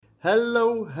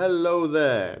Hello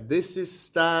there. This is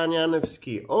Stan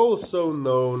Janevski, also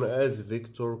known as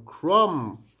Victor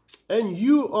Crumb, and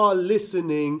you are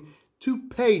listening to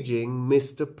Paging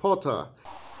Mr. Potter.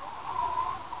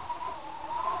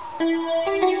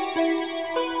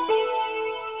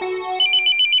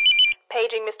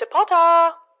 Paging Mr.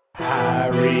 Potter.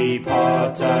 Harry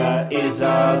Potter is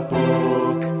a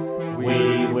book.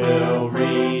 We will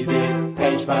read it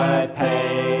page by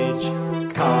page.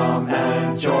 Come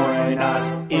and join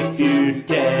us if you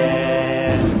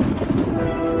dare.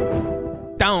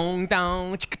 Dong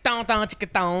dong chicka dong dong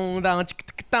chicka dong dong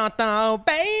chicka dong dong,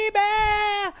 baby.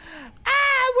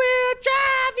 I will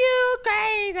drive you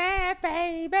crazy,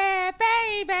 baby.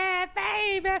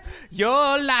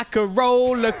 You're like a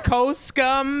roller coaster,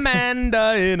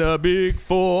 Amanda, in a big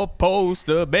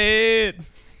four-poster bed.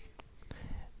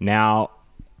 Now,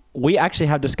 we actually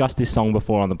have discussed this song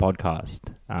before on the podcast.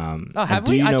 Have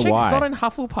we? I checked it's not in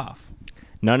Hufflepuff.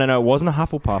 No, it wasn't a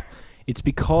Hufflepuff. It's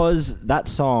because that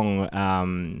song,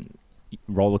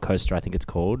 Roller Coaster, I think it's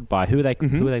called, by who are they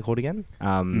called again?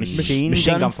 Machine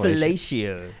Gun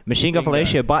Fellatio. Machine Gun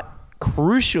Fellatio. But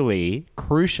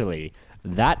crucially,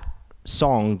 that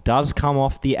song does come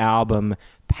off the album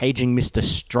Paging Mr.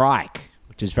 Strike,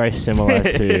 which is very similar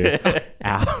to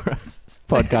our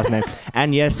podcast name.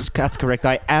 And yes, that's correct.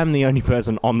 I am the only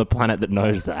person on the planet that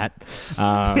knows that.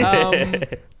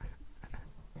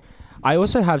 I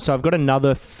also have, so I've got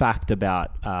another fact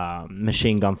about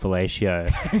Machine Gun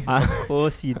Fellatio. Of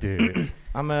course you do.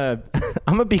 I'm a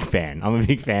big fan.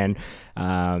 Paging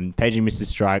Mr.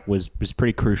 Strike was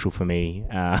pretty crucial for me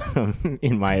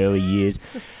in my early years.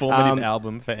 Formative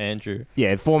album for Andrew.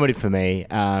 Yeah, formative for me.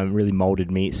 Really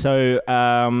molded me. So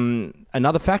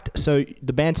another fact. So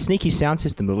the band Sneaky Sound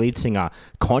System, the lead singer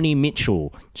Connie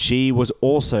Mitchell, she was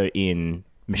also in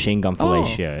Machine Gun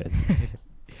Fellatio.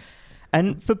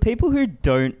 And for people who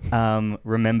don't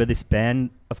remember this band,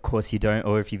 of course you don't,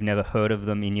 or if you've never heard of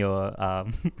them in your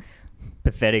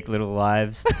pathetic little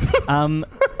lives,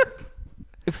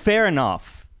 fair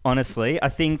enough, honestly. I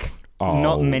think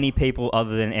not many people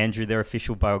other than Andrew, their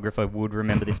official biographer, would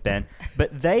remember this band.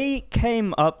 But they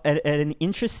came up at an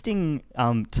interesting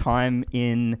time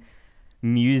in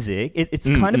music. It's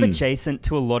kind of adjacent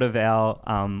to a lot of our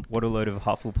What a Load of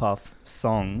Hufflepuff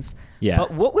songs. Yeah.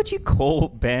 But what would you call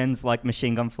bands like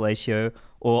Machine Gun Fellatio?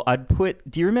 Or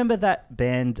do you remember that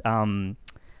band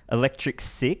Electric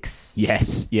Six?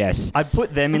 Yes. I'd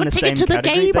put them in the same to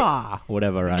category. the gay bar.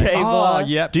 Whatever, right? Gay bar.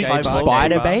 Yep. Dude,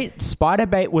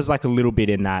 Spider-Bait was like a little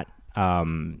bit in that...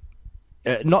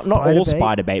 not all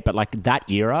Spider-Bait, but like that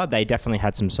era, they definitely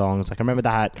had some songs. Like I remember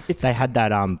they had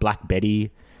that Black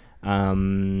Betty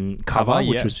cover,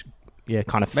 which was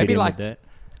kind of fitting maybe like with it.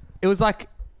 It was like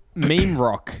meme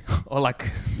rock or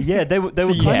like they were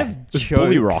kind of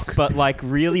bully jokes, rock, but like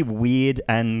really weird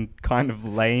and kind of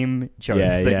lame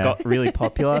jokes that got really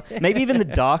popular. Maybe even The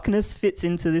Darkness fits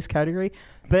into this category.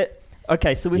 But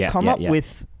okay, so we've come up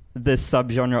with the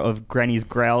subgenre of Granny's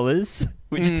Growlers,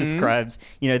 which describes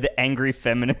the angry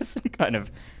feminist kind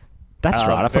of. That's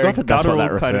right. I forgot that's what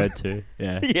that referred to.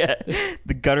 Yeah.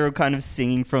 The guttural kind of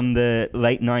singing from the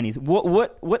late 90s.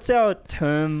 What's our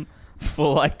term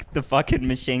for like the fucking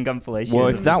Machine Gun Fellatio? Well,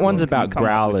 if that one's about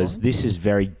growlers, this is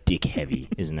very dick heavy,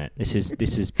 isn't it? This is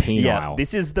penile. Yeah,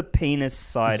 this is the penis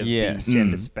side of the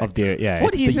gender spectrum.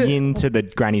 What it's the yin to the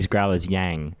Granny's Growlers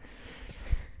yang.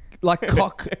 Like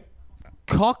cock.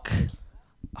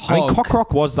 I mean, cock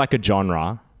rock was like a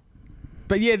genre.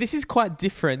 But yeah, this is quite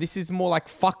different. This is more like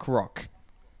fuck rock.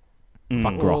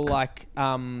 Fuck or rock. Like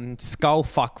skull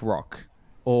fuck rock.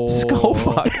 Or skull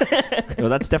fuck. Well,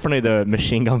 that's definitely the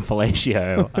Machine Gun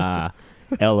Fellatio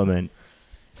element.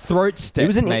 Throat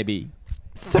step, maybe.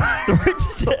 Throat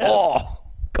step. Oh,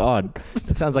 God.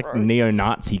 That sounds like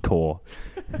neo-Nazi core.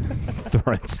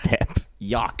 Throat step.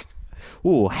 Yuck.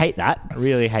 Ooh, hate that.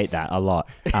 Really hate that a lot.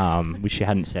 Wish you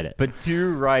hadn't said it. But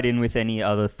do write in with any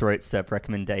other throat step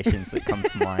recommendations that come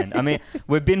to mind. I mean,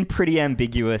 we've been pretty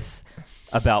ambiguous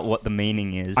about what the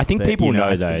meaning is. I think people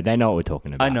know, though. They know what we're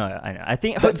talking about. I know. I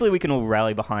think hopefully we can all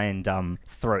rally behind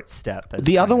throat step.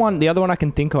 The other one I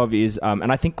can think of is,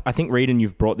 and I think Reed, and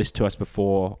you've brought this to us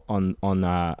before on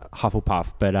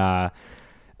Hufflepuff, but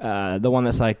the one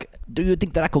that's like, do you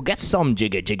think that I could get some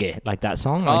jigger, like that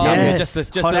song? Like, yes.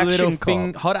 just a little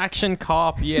thing. Hot Action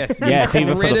Cop, yes. Yeah,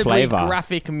 Fever for the Flavor.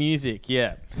 Graphic music,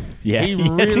 yeah. He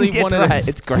really wanted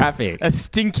it's graphic. A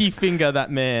stinky finger,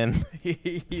 that man.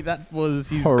 That was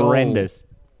his horrendous.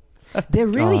 goal. There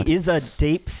really is a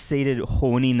deep-seated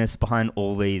horniness behind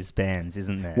all these bands,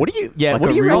 isn't there? What do you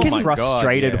reckon? reckon?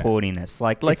 Frustrated horniness.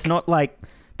 Like it's not like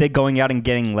they're going out and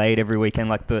getting laid every weekend,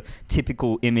 like the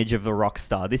typical image of the rock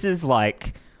star. This is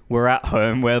like we're at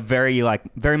home. We're very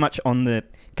much on the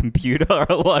computer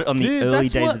a lot on the early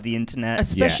days of the internet,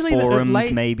 especially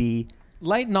forums, maybe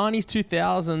late 90s,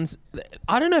 2000s.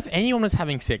 I don't know if anyone was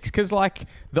having sex because like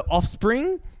The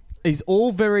Offspring is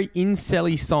all very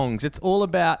incel-y songs. It's all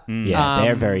about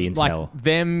they're very incel. like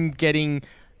them getting,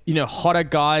 hotter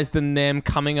guys than them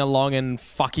coming along and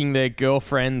fucking their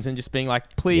girlfriends and just being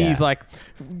like, please, like,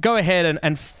 go ahead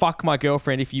and fuck my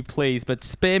girlfriend if you please, but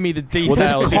spare me the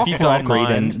details if you don't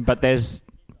mind. But there's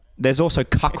also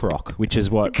cuck rock, which is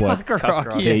what Cuck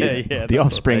rock. The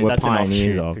Offspring were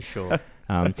pioneers of. For sure.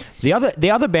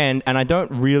 The other band, and I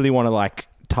don't really want to like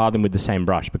tar them with the same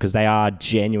brush because they are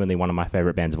genuinely one of my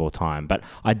favorite bands of all time. But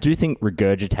I do think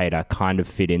Regurgitator kind of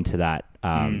fit into that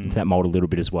mold a little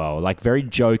bit as well. Like very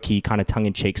jokey, kind of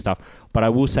tongue-in-cheek stuff. But I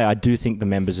will say I do think the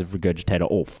members of Regurgitator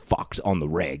all fucked on the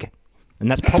reg.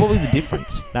 And that's probably the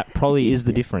difference. That probably is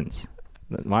the difference.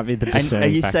 That might be the discerning Are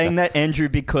you factor. saying that, Andrew,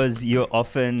 because you're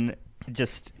often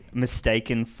just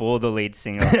mistaken for the lead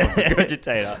singer of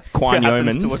Regurgitator? Quan who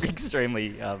happens Yeomans. to look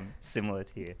extremely similar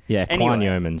to you. Yeah, Anyway. Quan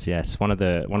Yeomans, yes, one of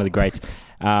the greats.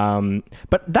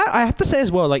 But that I have to say as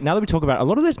well, like now that we talk about it, a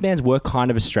lot of those bands were kind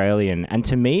of Australian, and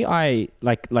to me, I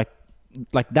like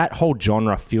that whole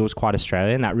genre feels quite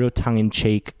Australian. That real tongue in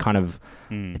cheek kind of,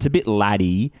 it's a bit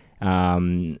laddie,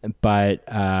 but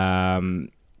I'm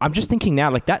just thinking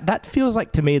now, like that feels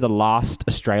like to me the last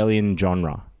Australian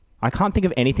genre. I can't think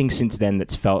of anything since then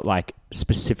that's felt like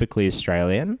specifically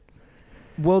Australian.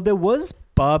 Well, there was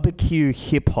barbecue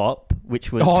hip hop,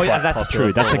 which was that's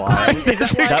true. That's a great. Is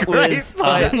that like, That was is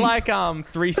that like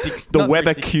 360? The not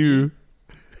Weber 360, Q.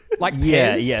 Like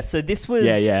Yeah, Pez? yeah. So this was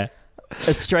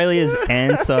Australia's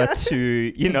answer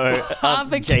to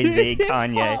Jay-Z,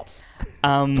 Kanye.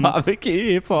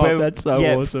 Barbecue hip hop. That's so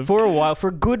awesome. For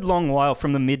a good long while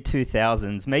from the mid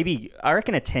 2000s, maybe I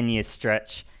reckon a 10-year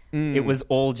stretch. It was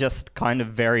all just kind of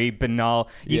very banal.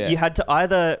 You had to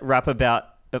either rap about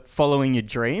following your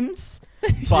dreams,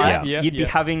 but you'd be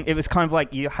having. It was kind of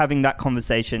like you're having that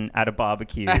conversation at a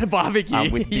barbecue.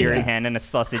 With beer in hand and a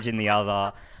sausage in the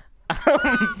other.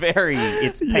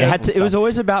 It's painful it was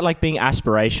always about like being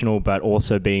aspirational, but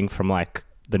also being from like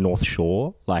the North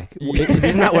Shore. Like,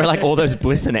 isn't that where like all those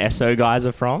Bliss and Esso guys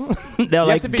are from? They're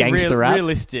like gangster rap.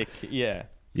 Realistic, yeah.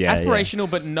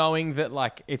 Aspirational, but knowing that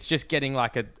like it's just getting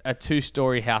like a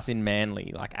 2-story house in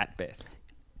Manly, like at best.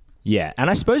 Yeah, and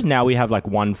I suppose now we have like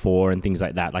 1-4 and things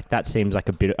like that. Like that seems like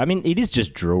a bit. I mean, it is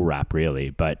just drill rap,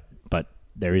 really, but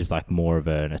there is like more of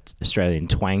an Australian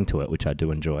twang to it, which I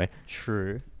do enjoy.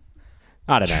 True.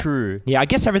 I don't know. True. Yeah, I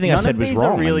guess everything I said was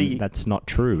wrong. Really, that's not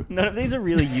true. None of these are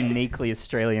really uniquely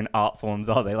Australian art forms,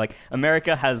 are they? Like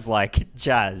America has like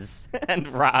jazz and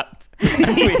rap.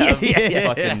 And we have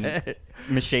fucking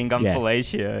machine gun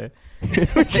fellatio.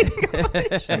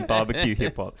 And barbecue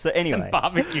hip hop. So anyway,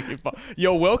 barbecue hip hop.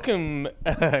 You're welcome,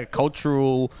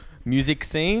 cultural music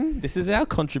scene. This is our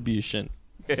contribution.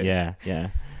 Yeah.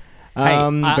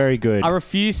 Hey, very good. I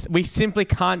refuse. We simply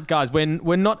can't, guys.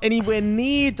 We're not anywhere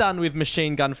near done with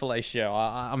machine gun fellatio.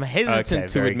 I'm hesitant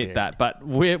to admit that, but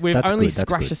we've only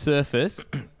scratched the surface.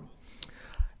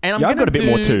 And I've got a bit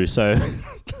more too. So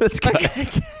let's go.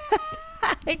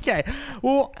 Okay.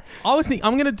 Well, I was thinking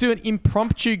I'm going to do an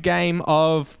impromptu game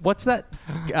of what's that?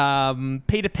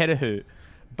 Peter Pettigrew,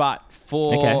 but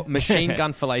for machine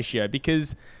gun fellatio,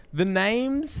 because the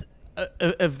names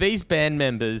of these band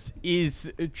members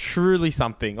is truly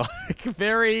something. Like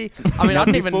very. I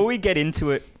mean, before we get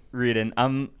into it, Riordan,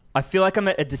 I feel like I'm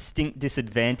at a distinct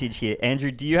disadvantage here.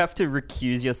 Andrew, do you have to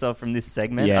recuse yourself from this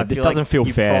segment? Yeah, this doesn't feel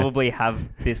fair. You probably have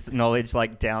this knowledge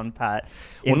like down pat.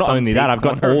 Well, not only that, I've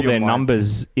got all their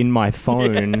numbers in my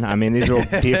phone. I mean, these are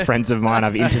all dear friends of mine.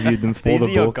 I've interviewed them for the book.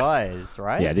 These are your guys,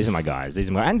 right? Yeah, these are my guys.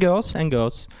 And girls.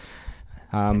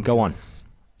 Go on.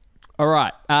 All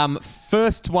right.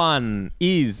 First one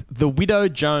is The Widow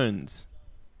Jones.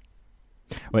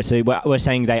 Wait, so we're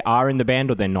saying they are in the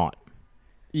band or they're not?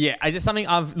 Yeah. Is it something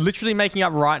I'm literally making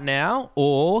up right now,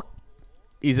 or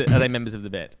are they members of the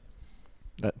band?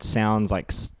 That sounds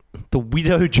like The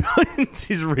Widow Jones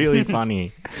is really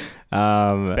funny.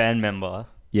 Band member.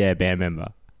 Yeah, band member.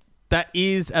 That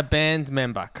is a band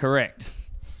member, correct.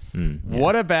 Yeah.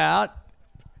 What about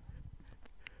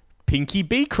Pinky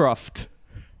Beecroft?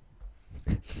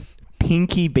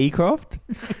 Pinky Beecroft?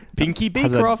 Pinky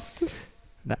Beecroft.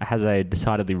 That has a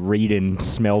decidedly Reedon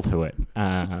smell to it.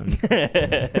 I'm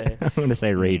going to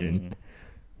say Reedon.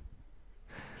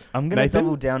 I'm going to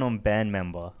double down on band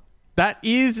member. That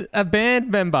is a band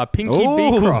member. Pinky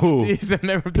Beecroft is a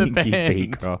member of the band. Pinky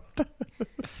Beecroft.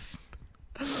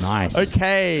 Nice.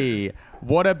 Okay.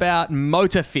 What about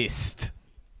Motor Fist?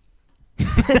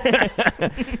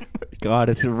 God,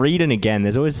 it's Reedon again.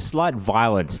 There's always slight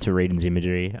violence to Reedon's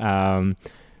imagery.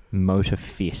 Motor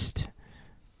Fist.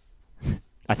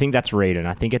 I think that's Reedon.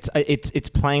 I think it's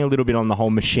playing a little bit on the whole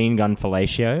machine gun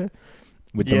fellatio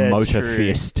with the motor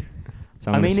fist.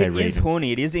 So it is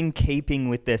horny. It is in keeping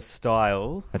with their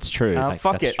style. That's true.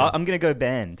 Fuck it. I'm going to go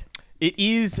band. It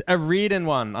is a Reedon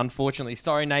one, unfortunately.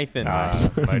 Sorry, Nathan.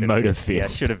 Motor Fist. Yeah, I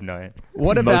should have known.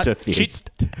 What about Motor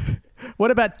Fist?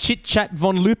 What about Chit Chat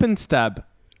von Lupenstab?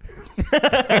 Shut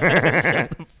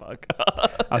the fuck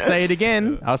up. I'll say it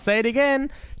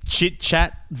again. Chit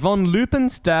Chat von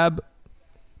Lupenstab.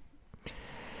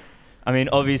 I mean,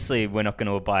 obviously, we're not going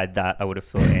to abide that. I would have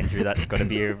thought, Andrew, that's got to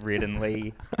be a Reedon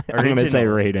Lee. I'm going to say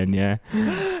Reedon, yeah.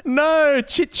 No,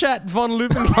 Chit Chat von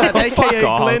Lupenstab, a.k.a.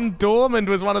 Glenn Dormand,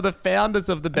 was one of the founders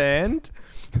of the band.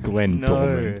 Glenn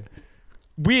Dormand.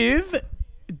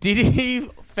 Did he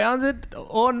found it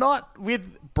or not,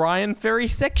 with Brian Ferry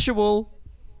Sexual?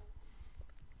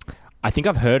 I think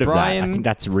I've heard of Brian that. I think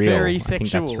that's real. Ferry I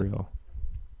think that's Sexual. real.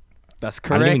 That's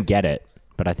correct. I didn't even get it,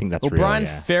 but I think that's real. Brian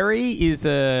Ferry is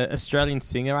an Australian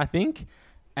singer, I think,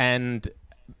 and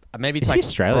maybe it's Is he like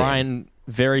Australian? Brian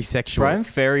Very Sexual. Brian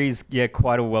Ferry's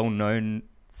quite a well-known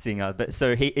singer, but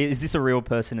so is this a real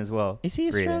person as well? Is he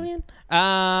Australian?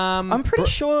 I'm pretty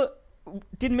sure.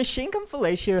 Did Machine Gun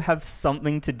Fellatio have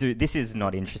something to do? This is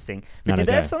not interesting, but did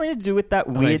they have something to do with that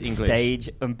weird stage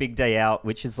on Big Day Out,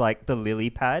 which is like the lily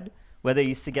pad, where they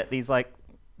used to get these like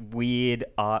weird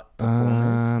art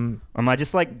performers? Or am I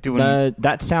just like doing? No,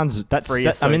 that sounds that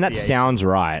sounds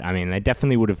right. I mean, they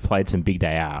definitely would have played some Big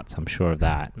Day Outs. I'm sure of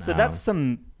that. So that's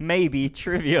some maybe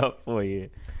trivia for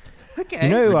you.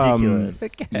 Okay. Ridiculous.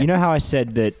 You know how I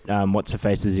said that What's Her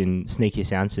Face is in Sneaky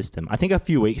Sound System? I think a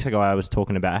few weeks ago I was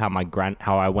talking about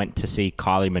how I went to see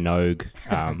Kylie Minogue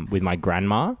with my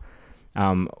grandma.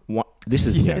 This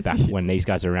is back when these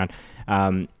guys are around.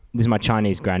 This is my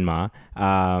Chinese grandma.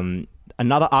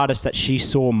 Another artist that she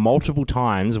saw multiple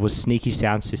times was Sneaky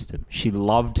Sound System. She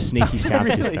loved Sneaky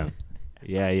Sound System.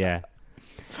 Yeah.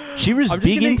 She was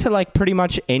big into like pretty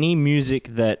much any music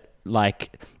that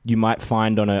like you might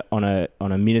find on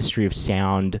a Ministry of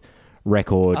Sound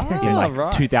record in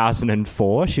like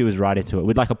 2004. She was right into it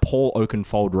with like a Paul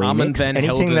Oakenfold remix. Armand Van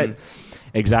Helden.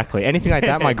 Exactly. Anything like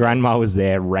that, my grandma was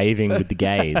there raving with the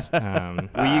gays. Were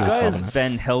you guys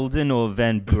Van Helden or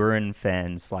Van Buren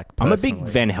fans? Like, personally? I'm a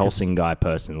big Van Helsing guy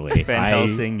personally. Van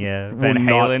Helsing, yeah. Van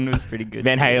Halen was pretty good.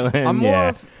 Van Halen, I'm more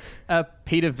of a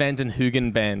Peter Van den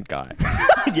Hoogen band guy.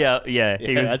 yeah.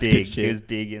 He was big. He was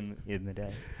big in the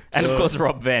day. And of course,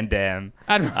 Rob Van Dam.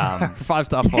 And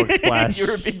 5-star Frog Splash.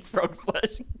 You're a big Frog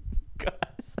Splash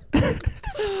guys.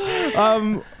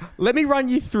 Let me run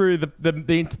you through the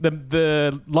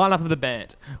lineup of the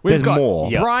band. We've got more.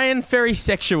 Brian Ferry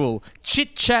Sexual,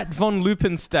 Chit Chat von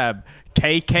Lupenstab,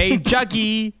 KK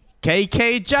Juggy,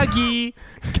 KK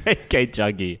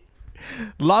Juggy,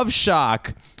 Love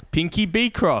Shark, Pinky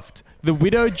Beecroft, The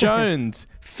Widow Jones,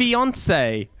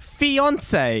 Fiance,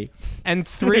 and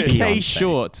 3K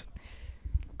Short.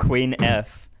 Queen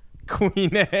F,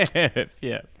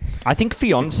 yeah. I think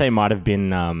Fiance might have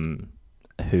been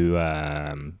who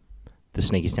the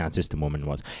Sneaky Sound System woman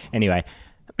was. Anyway,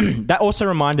 that also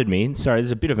reminded me, sorry,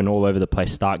 there's a bit of an all over the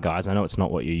place start, guys. I know it's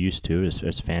not what you're used to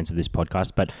as fans of this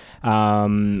podcast, but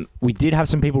we did have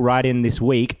some people write in this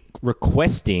week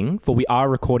requesting, for we are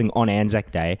recording on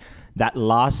Anzac Day, that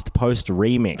Last Post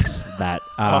remix that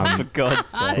for God's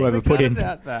sake, whoever put in,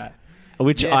 that.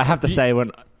 which I have to say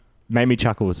made me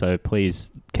chuckle. So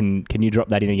please, can you drop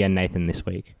that in again, Nathan, this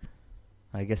week?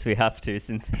 I guess we have to,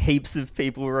 since heaps of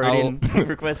people wrote in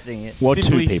requesting it. Well,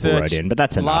 2 people wrote in, but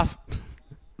that's enough.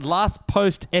 Last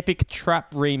Post Epic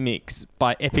Trap remix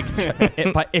by Epic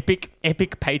Patriot.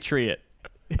 Epic Patriot.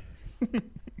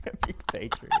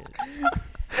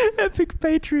 Epic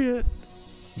Patriot.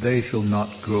 They shall not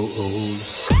grow old.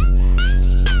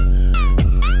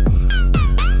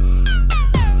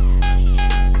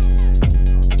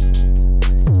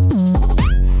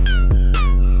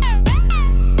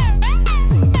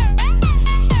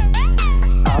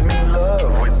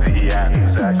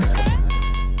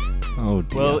 Oh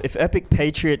dear. Well, if Epic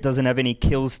Patriot doesn't have any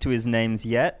kills to his names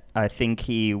yet, I think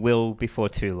he will before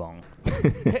too long.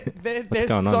 There's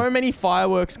so many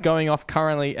fireworks going off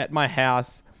currently at my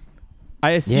house.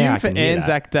 I assume for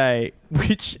Anzac Day,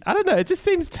 which, I don't know, it just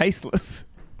seems tasteless.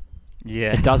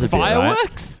 Yeah. It does a bit,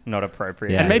 fireworks? Right? Not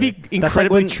appropriate. Yeah. And maybe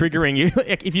incredibly triggering you.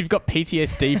 Like if you've got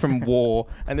PTSD from war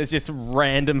and there's just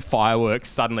random fireworks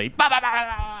suddenly.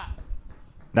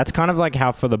 That's kind of like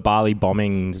how for the Bali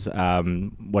bombings,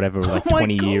 whatever, like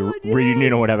 20-year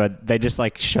reunion or whatever, they just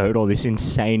like showed all this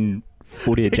insane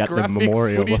footage at the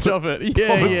memorial of it. of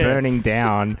it burning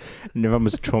down, and everyone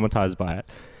was traumatized by it.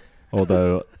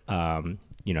 Although,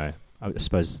 you know, I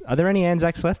suppose, are there any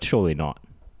Anzacs left? Surely not.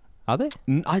 Are there?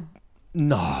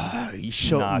 No.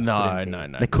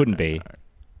 They couldn't be.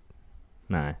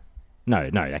 No,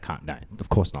 they can't. No, of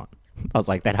course not. I was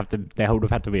like, there would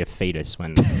have had to be a fetus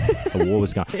when the war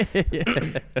was going.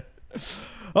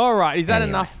 All right, is that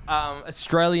enough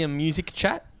Australian music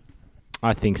chat?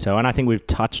 I think so, and I think we've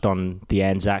touched on the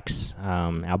Anzacs,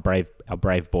 our brave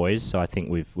boys. So I think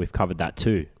we've covered that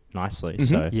too nicely. Mm-hmm.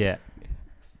 So yeah,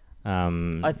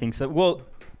 I think so. Well,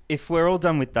 if we're all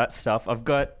done with that stuff, I've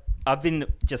been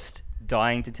just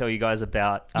dying to tell you guys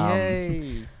about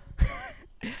my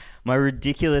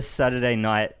ridiculous Saturday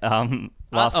night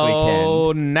last weekend.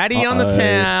 Oh, natty on the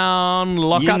town.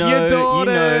 Lock up your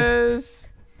daughters.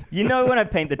 You know when I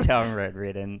paint the town red,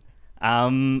 Ridden.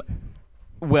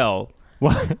 Well,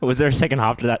 what? Was there a second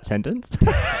half to that sentence?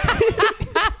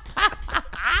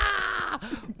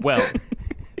 Well,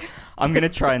 I'm going to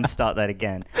try and start that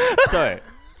again. So,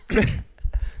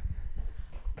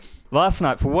 last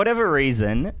night, for whatever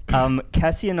reason,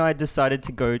 Cassie and I decided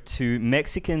to go to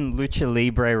Mexican lucha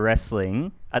libre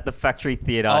wrestling at the Factory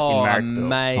Theatre in Marrickville.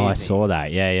 Amazing. Oh, I saw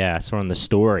that. Yeah. I saw it on the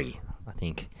story, I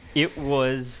think. It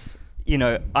was,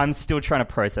 I'm still trying to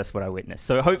process what I witnessed.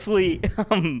 So hopefully,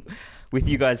 with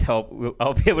you guys' help,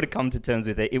 I'll be able to come to terms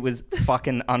with it. It was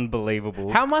fucking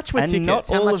unbelievable. How much were tickets?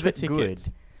 Not all of it good.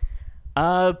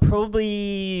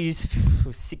 Probably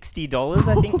 $60,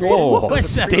 I think. Oh,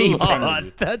 that's a lot.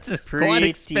 That's quite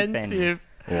expensive.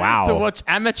 Wow. To watch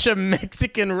amateur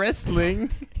Mexican wrestling.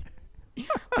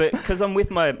 But because I'm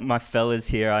with my fellas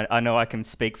here, I know I can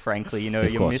speak frankly.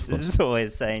 Your missus is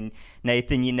always saying,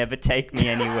 Nathan, you never take me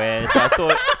anywhere. So I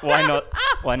thought,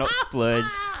 why not splurge?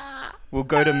 We'll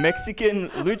go to Mexican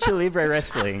lucha libre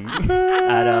wrestling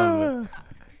at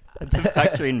the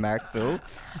Factory in Marrickville.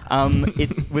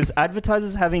 It was advertised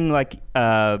as having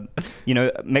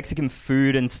Mexican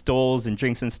food and stalls and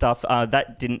drinks and stuff.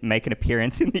 That didn't make an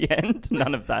appearance in the end.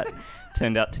 None of that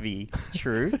turned out to be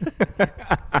true.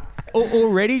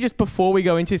 Already, just before we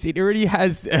go into this, it already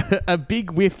has a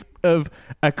big whiff of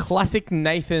a classic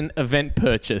Nathan event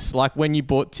purchase, like when you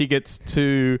bought tickets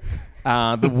to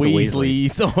the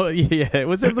Weasleys.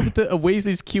 Was it a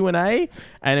Weasley's Q&A?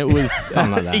 And it was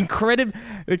like incredible.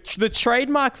 The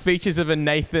trademark features of a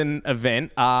Nathan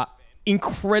event are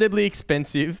incredibly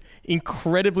expensive,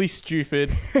 incredibly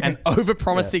stupid, and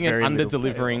over-promising and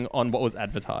under-delivering on what was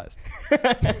advertised.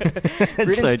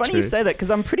 It's funny you say that, because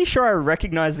I'm pretty sure I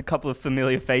recognized a couple of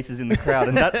familiar faces in the crowd,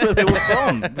 and that's where they were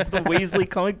from. It's the Weasley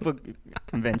comic book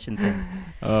convention thing.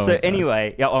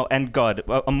 Anyway, and God,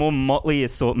 a more motley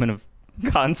assortment of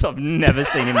cunts I've never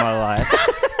seen in my life.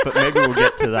 But maybe we'll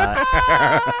get to that.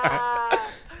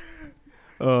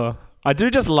 I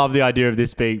do just love the idea of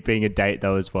this being a date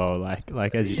though as well.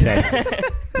 Like as you said,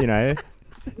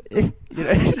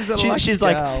 she's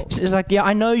like, yeah,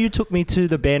 I know you took me to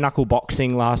the bare knuckle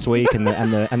boxing last week and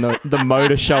the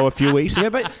motor show a few weeks ago,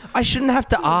 but I shouldn't have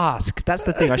to ask. That's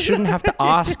the thing. I shouldn't have to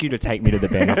ask you to take me to the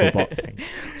bare knuckle boxing.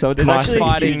 So it's actually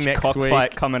fighting a huge next week.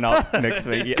 Cockfight coming up next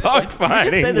week. Yeah.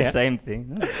 Cockfighting. Just say the same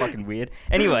thing. That's fucking weird.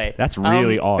 Anyway, that's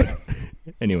really odd.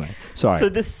 Anyway, sorry. So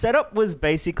the setup was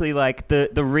basically like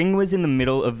the ring was in the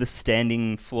middle of the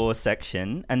standing floor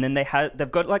section, and then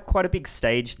they've got like quite a big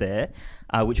stage there,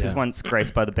 which was once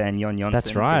graced by the band Yon Yonsen.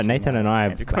 That's right. Nathan and I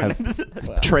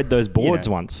have tread those boards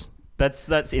once.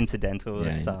 That's incidental.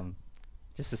 It's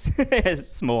just a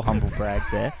small humble brag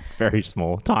there. Very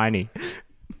small, tiny.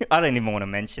 I don't even want to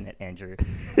mention it, Andrew.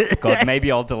 God,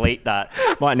 maybe I'll delete that.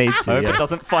 Might need to. Hope it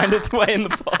doesn't find its way in the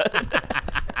pod.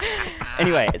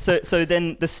 Anyway, so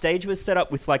then the stage was set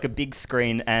up with like a big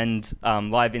screen and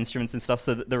live instruments and stuff,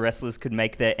 so that the wrestlers could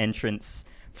make their entrance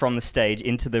from the stage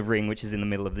into the ring, which is in the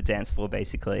middle of the dance floor,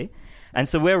 basically. And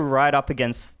so we're right up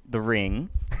against the ring,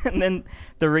 and then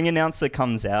the ring announcer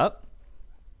comes out,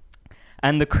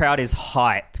 and the crowd is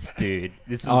hyped, dude.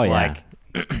 This was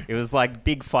it was like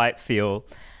big fight feel,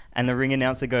 and the ring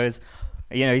announcer goes,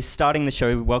 he's starting the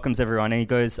show, welcomes everyone, and he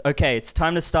goes, okay, it's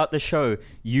time to start the show.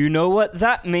 You know what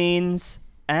that means.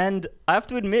 And I have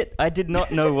to admit, I did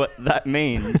not know what that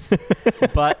means.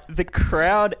 But the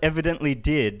crowd evidently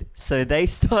did. So they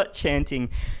start chanting,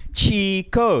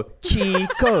 Chico,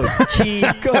 Chico,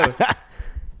 Chico.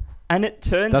 And it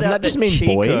turns Doesn't out that just that mean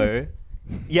Chico... boy?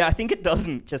 Yeah, I think it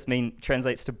doesn't just mean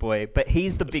translates to boy, but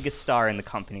he's the biggest star in the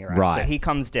company, right? So he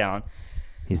comes down.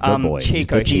 He's the boy.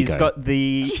 Chico. He's got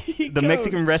the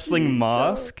Mexican wrestling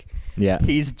mask. Yeah.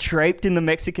 He's draped in the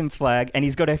Mexican flag and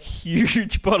he's got a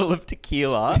huge bottle of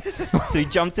tequila. So he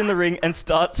jumps in the ring and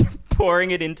starts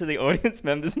pouring it into the audience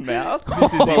members' mouths.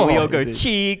 While we all go,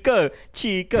 Chico,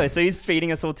 Chico. So he's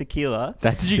feeding us all tequila.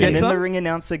 That's and then the ring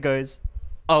announcer goes,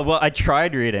 oh, well, I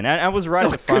tried reading. And I was right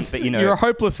at the front, but You're a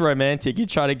hopeless romantic. You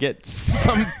try to get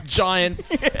some giant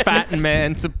fat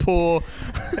man to pour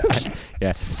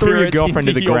throw your girlfriend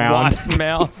to the ground. Wife's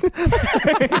mouth.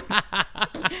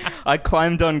 I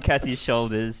climbed on Cassie's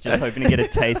shoulders, just hoping to get a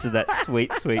taste of that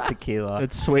sweet, sweet tequila.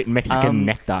 It's sweet Mexican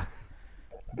nectar.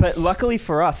 But luckily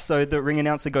for us, so the ring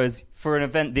announcer goes, for an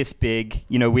event this big,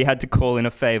 we had to call in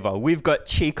a favor. We've got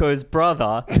Chico's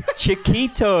brother,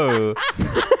 Chiquito.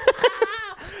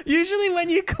 Usually when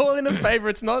you call in a favor,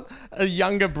 it's not a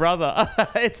younger brother.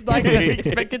 It's like you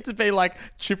expect it to be like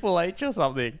Triple H or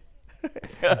something.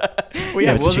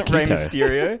 It wasn't Rey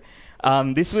Mysterio.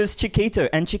 This was Chiquito.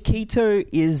 And Chiquito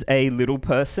is a little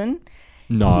person.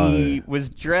 No. He was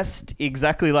dressed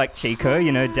exactly like Chico,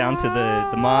 down to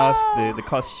the mask, the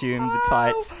costume, the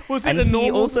tights.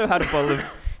 He also had a bottle of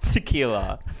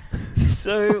tequila.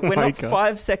 So we're not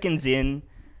 5 seconds in,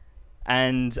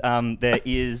 and there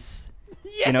is...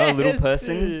 a little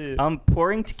person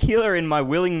pouring tequila in my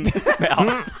willing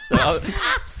mouth. So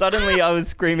suddenly I was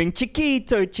screaming,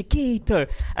 Chiquito, Chiquito.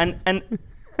 And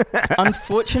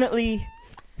unfortunately,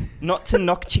 not to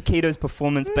knock Chiquito's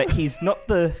performance, but he's not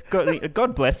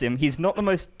God bless him, he's not the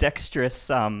most dexterous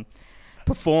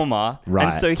performer. Right.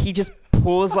 And so he just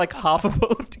pours like half a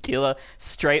bottle of tequila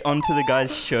straight onto the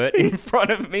guy's shirt in front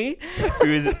of me, who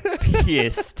is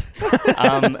pissed,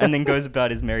 and then goes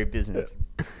about his merry business.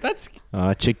 That's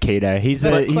Chiquito. He's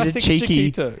a cheeky.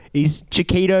 Chiquito. He's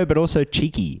Chiquito, but also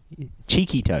cheeky.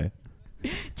 Chiquito.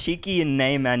 Cheeky in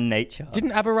name and nature.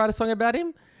 Didn't ABBA write a song about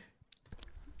him?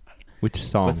 Which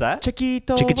song? What's that?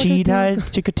 Chiquito. Chiquitito,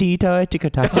 Chiquitito,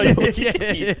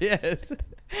 Chiquitito. Yes.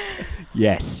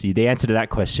 Yes. The answer to that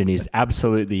question is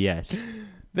absolutely yes.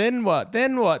 Then what?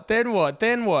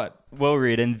 Well,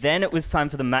 Reed, and then it was time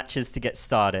for the matches to get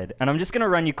started. And I'm just going to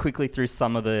run you quickly through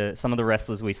some of the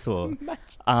wrestlers we saw.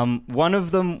 One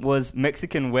of them was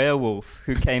Mexican Werewolf,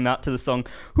 who came out to the song,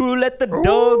 Who Let the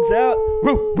Dogs Out?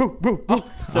 Woo, woo, woo, woo.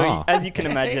 So as you can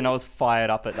imagine, I was fired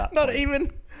up at that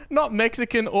point. Not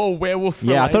Mexican or werewolf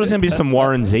related. I thought it was going to be some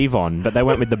Warren Zevon, but they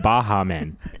went with the Baja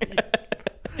Man.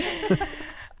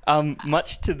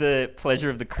 Much to the pleasure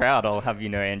of the crowd, I'll have you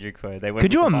know, Andrew Quo.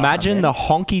 Could you imagine the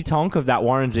honky tonk of that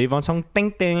Warren Zevon song?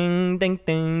 Ding, ding, ding,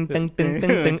 ding, ding, ding,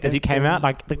 ding, ding, as he came out?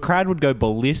 Like, the crowd would go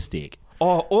ballistic.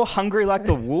 Or Hungry Like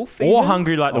the Wolf. Or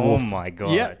Hungry Like the Wolf. Oh, my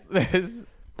God. Yep.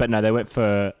 But no, they went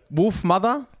for... Wolf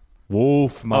Mother?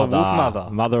 Wolf Mother. Wolf Mother.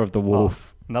 Mother of the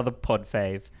Wolf. Another pod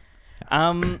fave.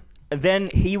 Then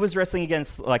he was wrestling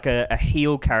against like a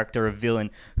heel character, a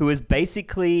villain, who was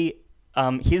basically...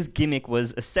 his gimmick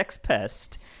was a sex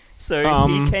pest. So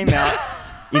he came out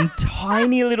in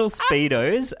tiny little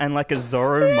Speedos and like a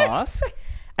Zorro mask.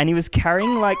 And he was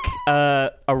carrying like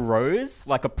a rose,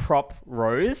 like a prop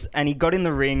rose. And he got in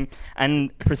the ring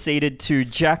and proceeded to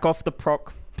jack off the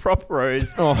prop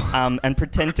rose and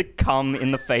pretend to cum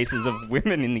in the faces of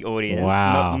women in the audience.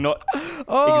 Wow. Not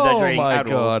exaggerating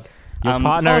at all. Oh, my God. Your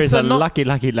partner is a lucky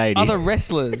lady. Other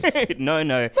wrestlers.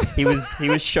 No. He was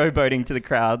showboating to the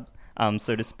crowd.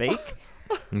 So to speak.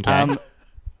 Okay.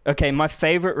 Okay, my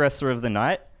favorite wrestler of the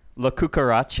night, La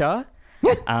Cucaracha.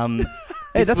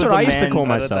 Hey, that's what I used to call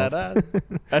myself.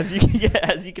 As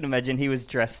you can imagine, he was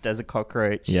dressed as a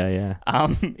cockroach. Yeah.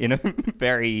 In a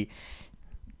very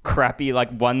crappy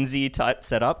like onesie type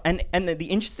setup. And the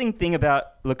interesting thing about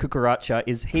La Cucaracha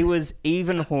is he was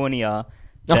even hornier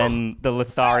than the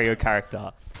Lothario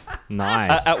character.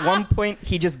 Nice. At one point,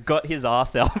 he just got his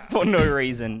ass out for no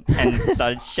reason and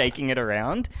started shaking it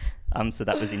around. So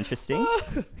that was interesting.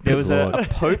 There was a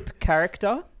Pope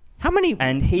character. How many?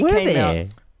 And he were came there?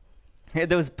 out.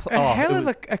 There was a hell of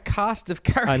a cast of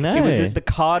characters. I know. The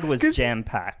card was jam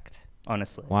packed.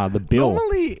 Honestly. Wow, the bill.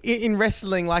 Normally in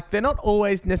wrestling, like they're not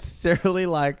always necessarily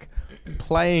like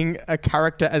playing a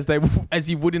character as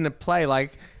you would in a play.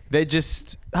 Like they're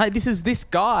just, hey, this is this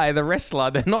guy, the wrestler.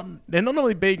 They're not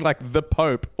normally being like the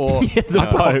Pope or the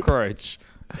cockroach.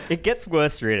 It gets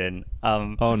worse written.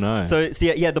 Oh no! So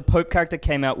yeah, the Pope character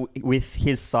came out with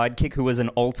his sidekick, who was an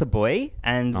altar boy,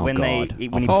 and when he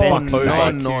bent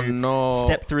over to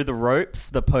step through the ropes,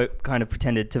 the Pope kind of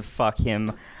pretended to fuck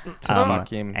him,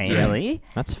 anally. Yeah.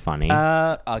 That's funny.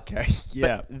 Okay,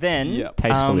 yeah. But then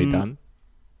tastefully done.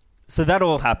 So that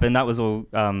all happened. That was all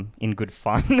in good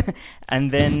fun,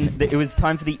 and then it was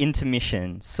time for the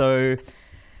intermission. So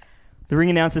the ring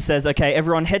announcer says, okay,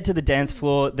 everyone head to the dance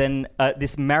floor. Then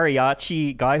this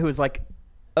mariachi guy who was like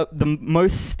the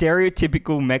most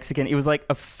stereotypical Mexican. It was like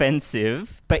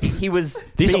offensive, but he was.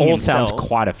 This being all himself. sounds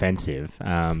quite offensive.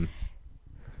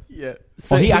 Yeah.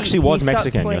 So he actually was starts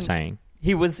Mexican. playing- You're saying,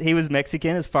 He was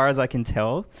Mexican, as far as I can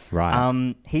tell.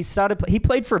 right? He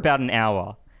played for about an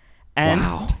hour, and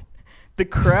Wow. the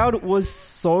crowd was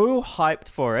so hyped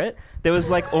for it. There was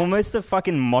like almost a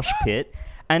fucking mosh pit,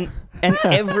 and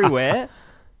everywhere,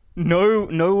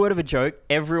 no word of a joke.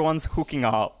 Everyone's hooking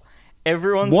up.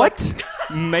 Everyone's What?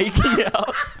 like making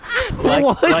out,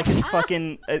 like it's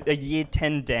fucking a year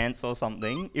 10 dance or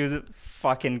something. It was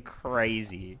fucking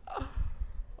crazy,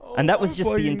 and that was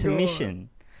just the intermission.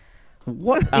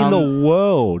 What in the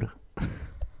world?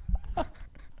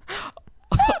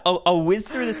 I'll whiz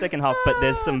through the second half, but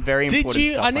there's some very important Did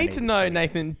you? stuff I need to know,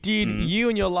 Nathan. Did you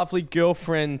and your lovely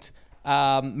girlfriend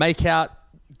make out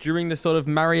during the sort of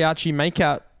mariachi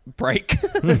makeout break,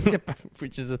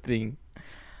 which is a thing?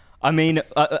 I mean,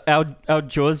 our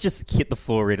jaws just hit the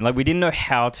floor, really. Like, we didn't know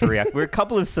how to react. We're a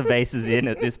couple of cervezas in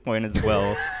at this point as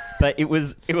well, but it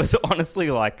was honestly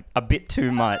like a bit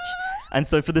too much. And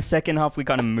so for the second half, we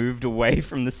kind of moved away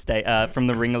from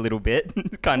the ring a little bit,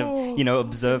 kind of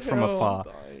observe from afar.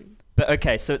 But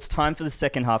okay, so it's time for the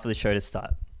second half of the show to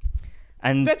start.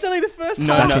 And That's only the first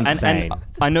no, half. no, That's insane. and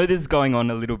I know this is going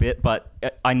on a little bit, but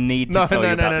I need to tell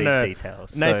you about these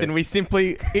details. Nathan, So- we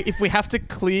simply, if we have to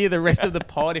clear the rest of the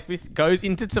pod, if this goes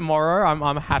into tomorrow,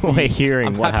 I'm happy. We're hearing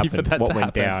I'm what happy for happened, that what to went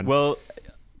happen. down. Well,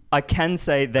 I can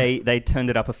say they turned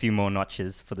it up a few more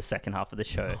notches for the second half of the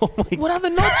show. What are the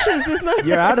notches? There's no.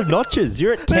 You're out of notches.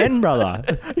 You're at 10, brother.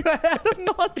 You're out of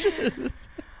notches.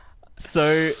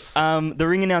 So the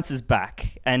ring announcer's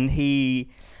back, and he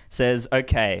says,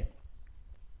 okay,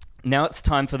 now it's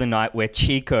time for the night where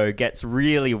Chico gets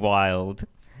really wild.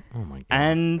 Oh my god.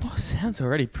 And Sounds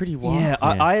already pretty wild. yeah,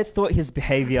 I thought his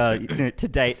behavior to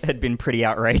date had been pretty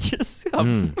outrageous,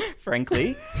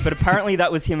 frankly. But apparently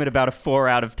that was him at about a 4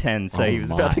 out of 10. So he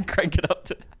was about to crank it up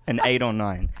to an 8 or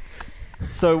 9.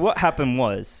 So what happened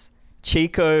was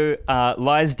Chico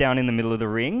lies down in the middle of the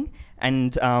ring.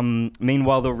 And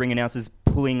meanwhile, the ring announcer's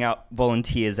pulling out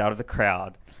volunteers out of the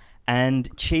crowd. And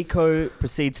Chico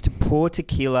proceeds to pour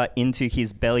tequila into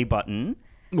his belly button.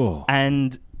 Oh.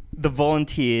 And the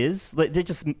volunteers, they're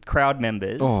just crowd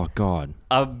members, Oh god.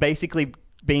 are basically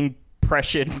being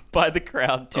pressured by the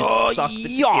crowd to suck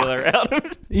the yuck. tequila out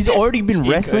of He's already been Chico's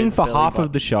wrestling for belly half button.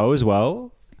 of the show as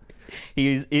well.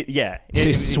 He's He's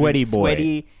a sweaty boy.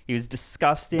 Sweaty. He was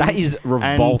disgusting. That is And,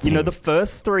 revolting. the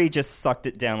first 3 just sucked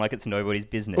it down like it's nobody's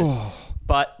business.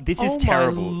 But this is Oh my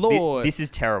terrible. Lord. This is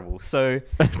terrible. So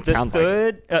Sounds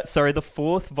like the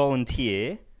fourth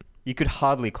volunteer, you could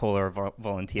hardly call her a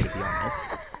volunteer, to be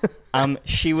honest.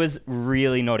 She was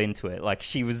really not into it. Like,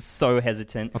 she was so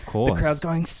hesitant. Of course. The crowd's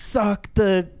going, suck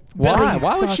the Why? belly,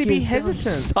 Why would suck she be his belly,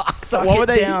 hesitant? Suck What were it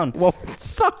they- down. Well,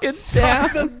 suck it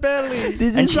Suck down. the belly.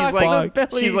 This And is she's like-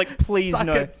 fuck. she's like, please Suck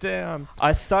no. it down.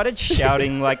 I started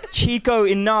shouting like, Chico,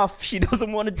 enough. She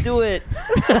doesn't want to do it.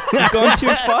 You've gone too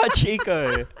far,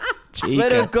 Chico.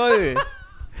 Let her go.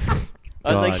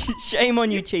 I was like, shame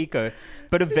on you, Chico.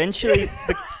 But eventually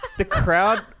the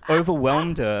crowd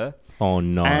overwhelmed her. Oh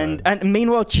no. And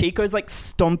meanwhile, Chico's like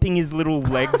stomping his little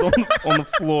legs on the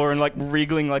floor and like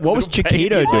wriggling like. what was a little baby.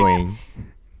 Chiquito doing?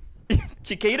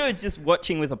 Chiquito is just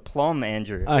watching with aplomb,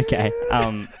 Andrew. Okay.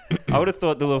 I would have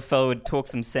thought the little fella would talk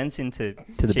some sense into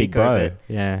To the Chico, big bro. but,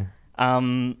 Yeah.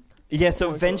 yeah,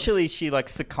 so eventually she like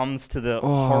succumbs to the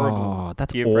horrible Oh,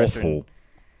 that's peer pressure. awful.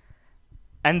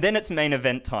 And then it's main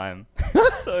event time.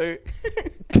 So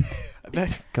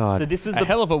God. so this was A the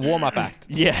hell of a warm-up act.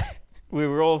 yeah. We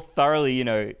were all thoroughly,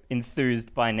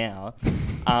 enthused by now.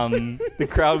 The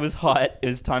crowd was hot. It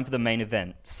was time for the main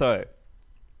event. So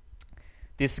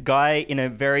this guy in a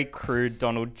very crude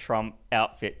Donald Trump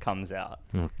outfit comes out.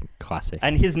 Classic.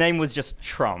 And his name was just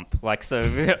Trump. Like, so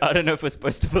I don't know if we're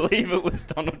supposed to believe it was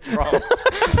Donald Trump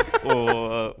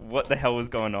or what the hell was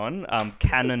going on,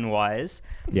 canon-wise.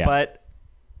 Yeah. But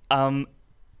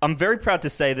I'm very proud to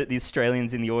say that the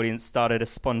Australians in the audience started a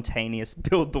spontaneous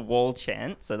build the wall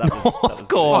chant. So that was of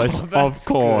course. Oh, Of that's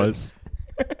course.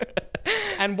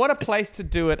 And what a place to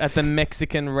do it at the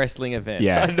Mexican wrestling event.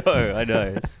 Yeah. I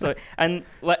know. So, and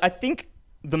like, I think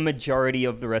the majority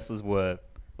of the wrestlers were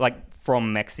like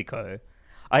from Mexico.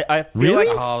 I feel Really?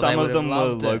 like Oh, some they of would them have were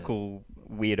loved it. local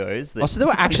weirdos. that Oh, so they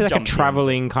were actually like a jumped in.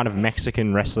 traveling kind of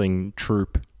Mexican wrestling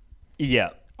troupe. Yeah.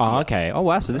 Oh, okay. Oh,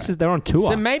 wow. So they're on tour.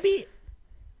 So maybe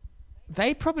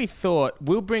they probably thought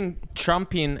we'll bring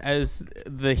Trump in as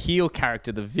the heel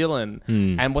character, the villain,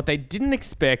 and what they didn't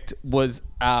expect was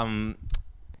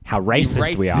how how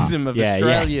racist we are. Racism of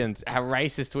Australians, how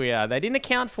racist we are. They didn't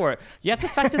account for it. You have to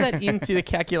factor that into the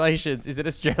calculations, is that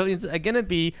Australians are going to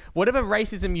be, whatever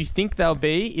racism you think they'll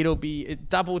be, it'll be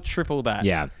double, triple that.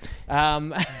 Yeah.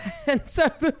 And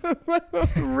so we're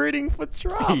rooting for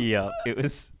Trump. Yeah, it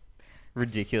was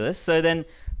ridiculous. So then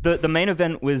the main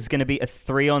event was going to be a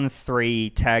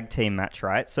 3-on-3 tag team match,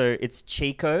 right? So it's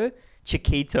Chiquito,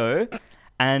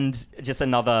 and just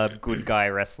another good guy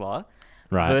wrestler.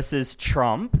 Right. Versus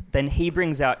Trump. Then he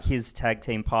brings out his tag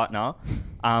team partner.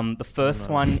 The first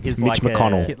one is Mitch like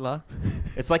McConnell. Hitler.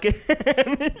 It's like a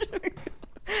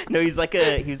no. He was like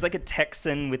a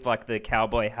Texan with like the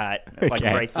cowboy hat, like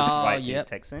racist white dude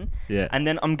Texan. Yeah. And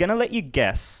then I'm gonna let you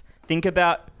guess. Think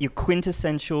about your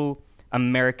quintessential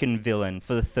American villain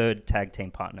for the third tag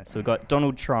team partner. So we've got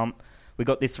Donald Trump. We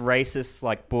got this racist,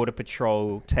 like, Border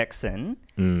Patrol Texan.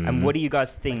 And what do you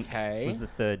guys think was the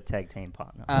third tag team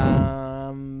partner?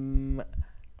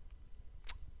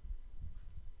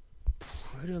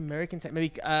 Proto-American tag... Maybe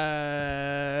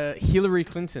Hillary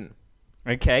Clinton.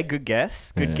 Okay, good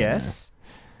guess. Good guess.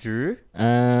 Drew?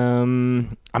 I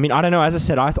mean, I don't know. As I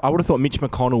said, I would have thought Mitch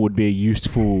McConnell would be a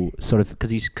useful sort of...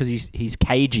 Because he's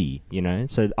cagey, you know?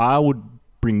 So I would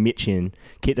bring Mitch in,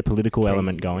 keep the political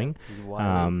element going. He's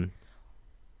wild.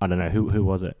 I don't know. Who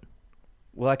was it?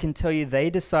 Well, I can tell you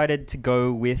they decided to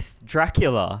go with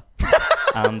Dracula.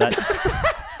 That's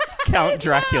Count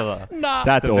Dracula. Nah.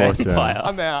 That's awesome. Vampire.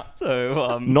 I'm out.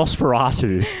 So,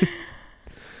 Nosferatu.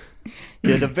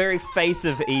 yeah, the very face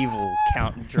of evil,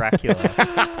 Count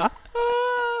Dracula.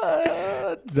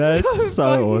 That's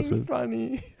so awesome.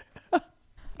 Funny.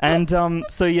 And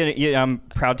so I'm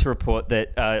proud to report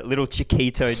that little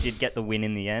Chiquito did get the win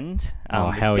in the end.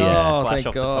 Hell yeah! Splash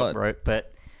off the top rope, but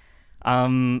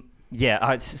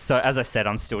so as I said,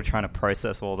 I'm still trying to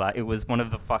process all that. It was one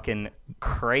of the fucking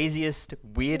craziest,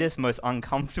 weirdest, most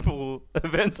uncomfortable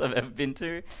events I've ever been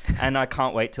to, and I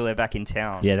can't wait till they're back in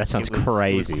town. Yeah, that sounds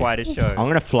crazy. It was quite a show. I'm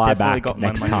gonna fly Definitely back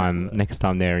next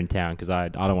time they're in town because I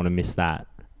don't want to miss that.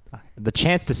 The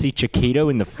chance to see Chiquito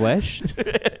in the flesh.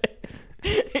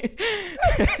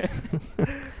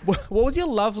 What was your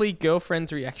lovely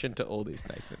girlfriend's reaction to all this,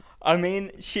 Nathan? I mean,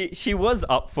 she was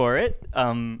up for it,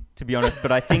 to be honest.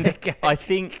 But I think I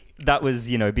think that was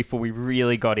before we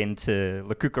really got into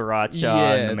La Cucaracha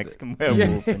and the Mexican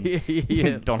werewolf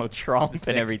and Donald Trump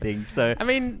and everything. So I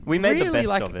mean, we made really, the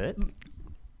best of it.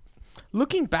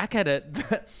 Looking back at it,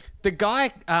 the guy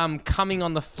coming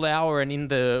on the flower and in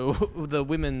the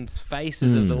women's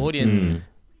faces of the audience,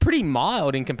 pretty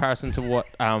mild in comparison to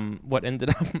what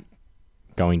ended up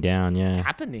going down. Yeah,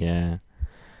 happening. Yeah.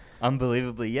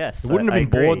 Unbelievably, yes. It wouldn't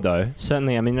have been bored though.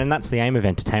 Certainly, I mean, and that's the aim of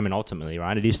entertainment ultimately,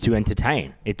 right? It is to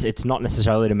entertain. It's not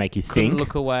necessarily to make you think.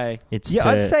 Look away.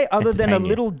 I'd say other than a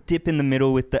little dip in the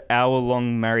middle with the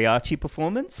hour-long mariachi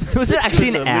performance. Was it actually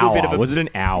an hour? Was it an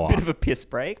hour? Bit of a piss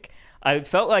break. I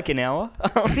felt like an hour.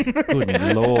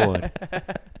 Good Lord.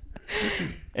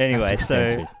 Anyway,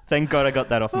 so thank God I got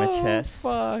that off my chest.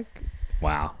 Fuck.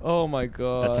 Wow. Oh my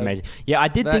God. That's amazing. Yeah, I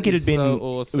did think it had been so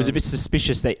awesome. It was a bit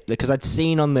suspicious that because I'd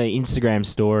seen on the Instagram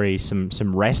story some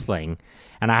wrestling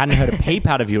and I hadn't heard a peep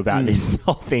out of you about this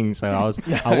whole thing, so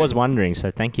I was wondering, so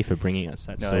thank you for bringing us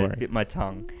that story. It bit my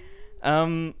tongue.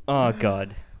 Oh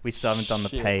God. We still haven't done the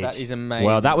page. That is amazing.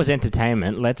 Well, that was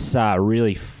entertainment. Let's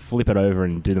really flip it over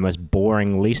and do the most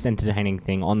boring, least entertaining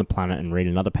thing on the planet and read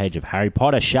another page of Harry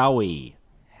Potter, shall we?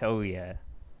 Hell yeah.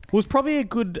 It was probably a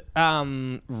good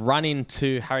run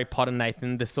into Harry Potter,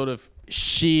 Nathan, the sort of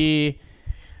sheer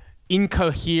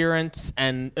incoherence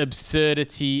and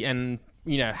absurdity and,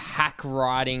 hack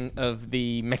writing of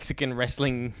the Mexican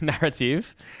wrestling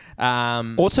narrative.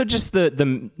 Also, just the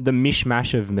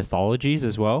mishmash of mythologies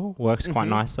as well works quite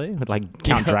nicely with like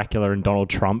Count Dracula and Donald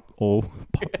Trump all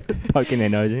poking their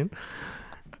nose in.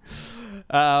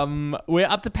 We're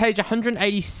up to page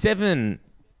 187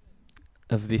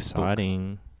 of this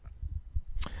Exciting.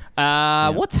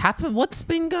 book. What's happened? What's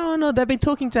been going on? They've been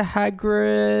talking to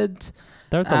Hagrid.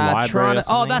 They're at the library.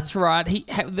 Oh, that's right.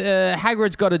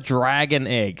 Hagrid's got a dragon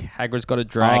egg. Hagrid's got a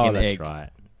dragon egg. That's right.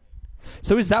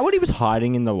 So is that what he was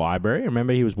hiding in the library?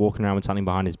 Remember he was walking around with something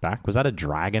behind his back? Was that a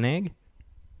dragon egg?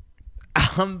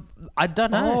 I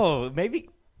don't know. Oh, maybe.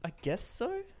 I guess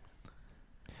so.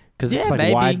 Because it's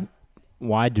like,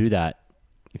 why do that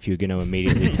if you're going to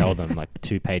immediately tell them like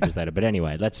 2 pages later? But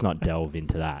anyway, let's not delve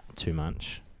into that too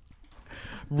much.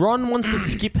 Ron wants to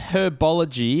skip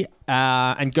herbology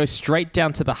and go straight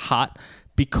down to the hut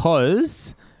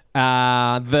because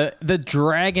the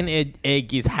dragon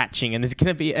egg is hatching and there's going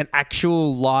to be an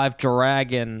actual live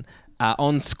dragon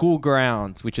on school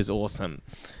grounds, which is awesome.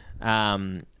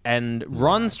 And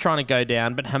Ron's trying to go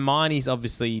down, but Hermione's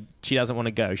obviously, she doesn't want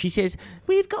to go. She says,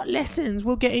 "We've got lessons.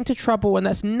 We'll get into trouble, and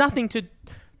that's nothing to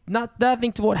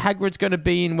what Hagrid's going to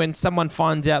be in when someone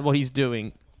finds out what he's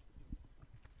doing."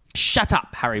 "Shut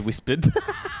up," Harry whispered.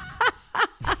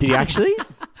 Did he actually?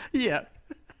 Yeah.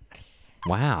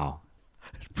 Wow.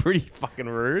 Pretty fucking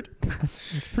rude.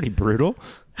 It's pretty brutal.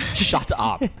 Shut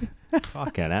up.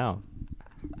 Fucking hell.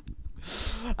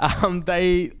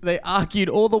 They argued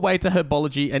all the way to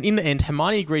herbology, and in the end,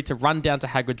 Hermione agreed to run down to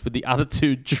Hagrid's with the other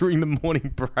two during the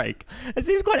morning break. It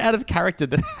seems quite out of character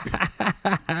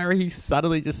that Harry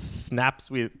suddenly just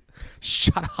snaps with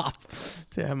 "shut up"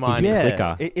 to Hermione.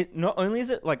 Yeah. It not only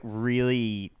is it like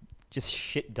really just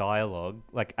shit dialogue,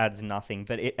 like adds nothing,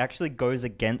 but it actually goes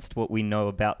against what we know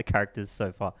about the characters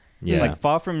so far. Yeah. Like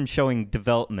far from showing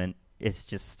development, it's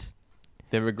just...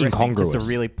 They're regressing. Incongruous. Just a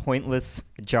really pointless,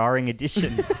 jarring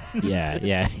addition. Yeah.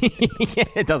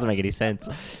 It doesn't make any sense.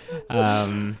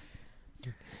 Hagrid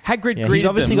he's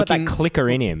obviously got looking... that clicker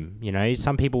in him. You know,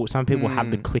 some people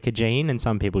have the clicker gene and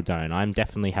some people don't. I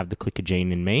definitely have the clicker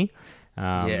gene in me.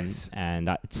 Yes. And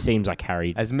it seems like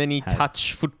Harry... As many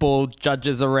touch football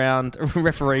judges around,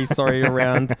 referees,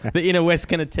 around the inner west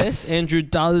can attest, Andrew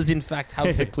does in fact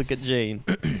have the clicker gene.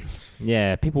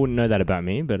 Yeah, people wouldn't know that about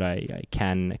me, but I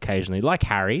can occasionally, like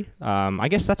Harry. I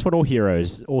guess that's what all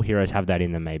heroes have that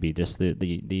in them. Maybe just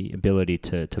the ability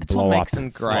to That's blow what up, makes them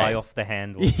great. Fly off the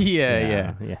handle.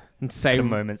 Yeah. And say At a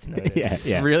moment's notice.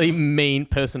 Yeah. really mean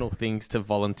personal things to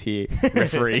volunteer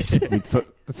referees. with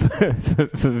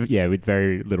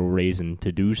very little reason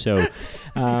to do so.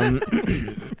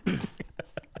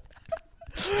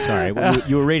 Sorry,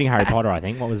 you were reading Harry Potter, I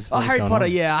think. What was Harry Potter,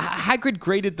 on? yeah. Hagrid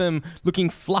greeted them looking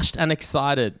flushed and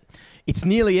excited. "It's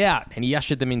nearly out," and he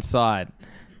ushered them inside.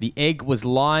 The egg was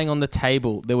lying on the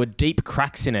table. There were deep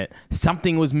cracks in it.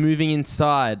 Something was moving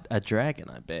inside. A dragon,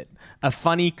 I bet. A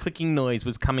funny clicking noise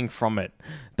was coming from it.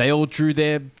 They all drew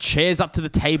their chairs up to the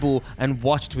table and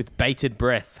watched with bated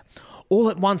breath. All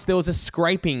at once, there was a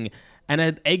scraping and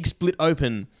an egg split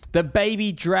open. The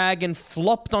baby dragon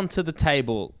flopped onto the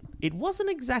table. It wasn't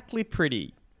exactly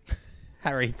pretty,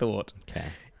 Harry thought. Okay.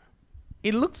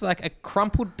 It looks like a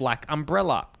crumpled black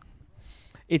umbrella.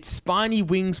 Its spiny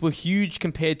wings were huge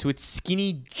compared to its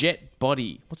skinny jet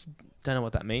body. Don't know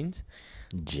what that means.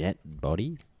 Jet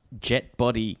body? Jet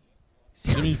body.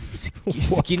 Skinny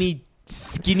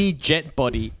jet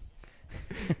body.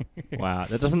 Wow,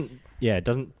 that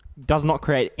does not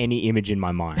create any image in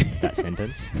my mind, that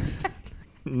sentence.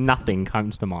 Nothing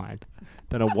comes to mind.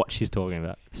 Don't know what she's talking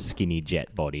about. Skinny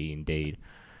jet body, indeed.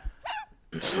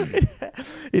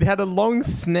 It had a long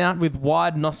snout with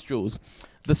wide nostrils,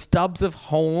 the stubs of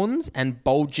horns, and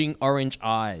bulging orange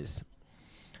eyes.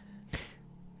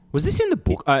 Was this in the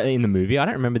book? In the movie? I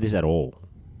don't remember this at all.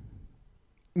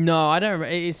 No, I don't.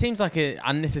 It seems like an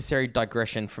unnecessary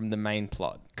digression from the main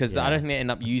plot because I don't think they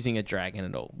end up using a dragon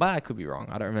at all. But I could be wrong.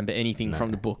 I don't remember anything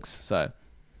from the books. So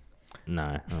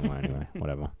no. Oh, well, anyway,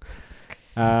 whatever.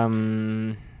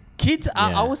 Kids,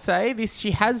 I will say this.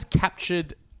 She has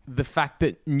captured the fact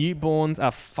that newborns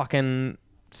are fucking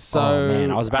so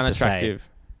I was about unattractive. To say,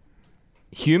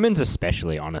 humans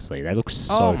especially, honestly, they look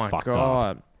so fucked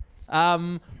up.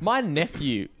 My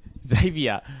nephew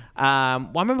Xavier. I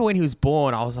remember when he was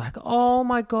born, I was like, "Oh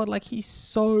my god, like he's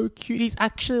so cute. He's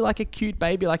actually like a cute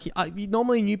baby. Like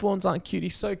normally newborns aren't cute.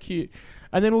 He's so cute."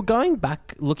 And then we're going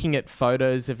back looking at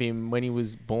photos of him when he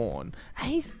was born.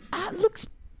 And he looks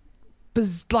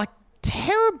like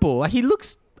terrible. Like he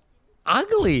looks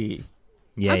ugly.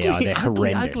 Yeah, they're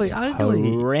horrendous.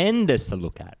 Ugly. Horrendous to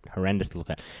look at.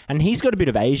 And he's got a bit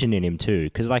of Asian in him too,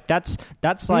 because like that's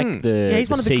like the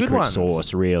secret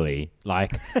sauce, really.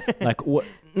 Like what?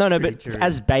 No, but true.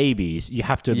 As babies, you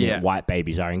have to admit white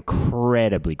babies are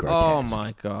incredibly grotesque. Oh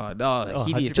my god! Oh,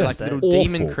 hideous! 100%. They're like little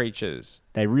demon creatures.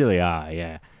 They really are.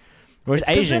 Yeah. Whereas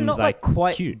Asians Asians not like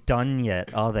quite cute. done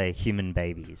yet, are they? Human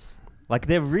babies, like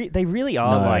they really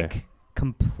are like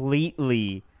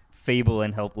completely feeble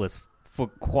and helpless for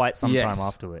quite some time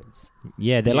afterwards.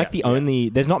 Yeah, they're like the only...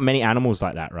 There's not many animals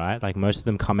like that, right? Like most of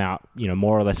them come out,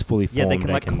 more or less fully formed. Yeah,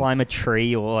 they can climb a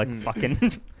tree or like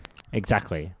fucking...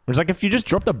 Exactly. It's like if you just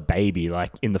dropped a baby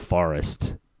like in the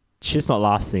forest, shit's not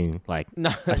lasting like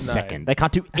a second. They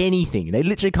can't do anything. They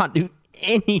literally can't do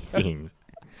anything.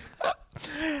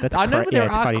 I know that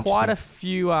there are quite a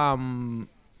few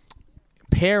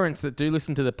parents that do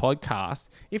listen to the podcast.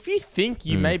 If you think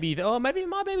you maybe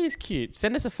my baby is cute,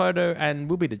 send us a photo and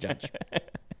we'll be the judge.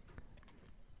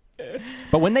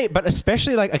 But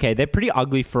especially like, okay, they're pretty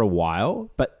ugly for a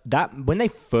while, but when they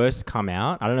first come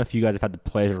out, I don't know if you guys have had the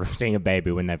pleasure of seeing a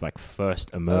baby when they've like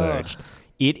first emerged.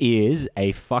 it is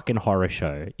a fucking horror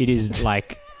show. It is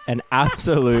like an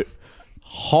absolute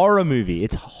horror movie.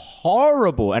 It's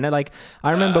horrible. And I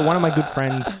remember one of my good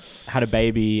friends had a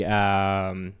baby.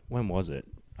 When was it?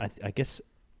 I guess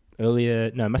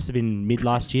earlier. No, it must have been mid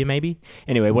last year, maybe.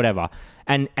 Anyway, whatever.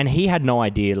 And he had no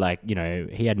idea,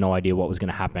 he had no idea what was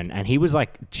going to happen. And he was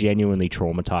like genuinely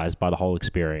traumatized by the whole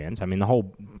experience. I mean, the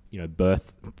whole,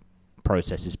 birth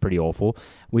process is pretty awful.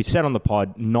 We've said on the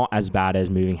pod, not as bad as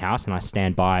moving house, and I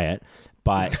stand by it,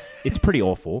 but it's pretty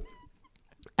awful.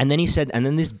 And then he said, and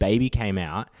then this baby came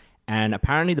out, and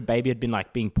apparently the baby had been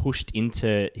like being pushed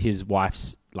into his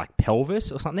wife's like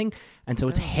pelvis or something. And so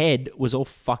its head was all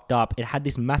fucked up. It had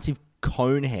this massive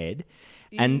cone head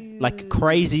and like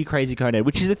crazy cone head,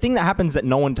 which is a thing that happens that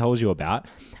no one tells you about.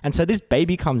 And so this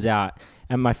baby comes out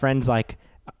and my friend's like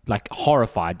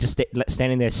horrified, just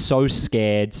standing there so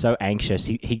scared, so anxious.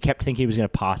 He kept thinking he was going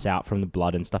to pass out from the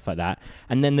blood and stuff like that.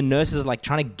 And then the nurses are like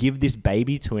trying to give this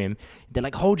baby to him. They're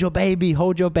like, hold your baby.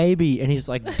 And he's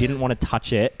like, didn't want to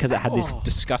touch it because it had this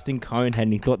disgusting cone head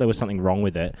and he thought there was something wrong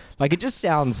with it. Like, it just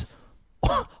sounds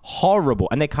horrible.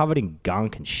 And they're covered in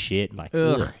gunk and shit. Like,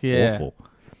 awful.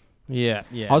 Yeah.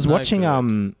 I was watching,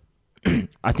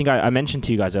 I think I mentioned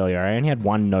to you guys earlier, I only had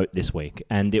one note this week,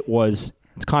 and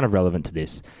it's kind of relevant to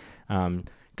this.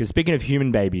 Because speaking of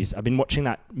human babies, I've been watching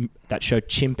that show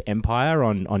Chimp Empire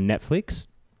on Netflix.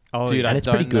 Oh, dude, and it's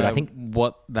pretty good. I think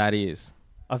what that is.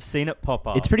 I've seen it pop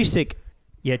up. It's pretty sick.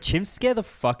 Yeah, chimps scare the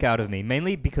fuck out of me,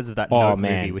 mainly because of that Note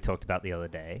movie we talked about the other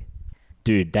day.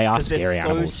 Dude, they are scary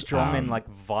animals. They're so strong and like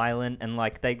violent, and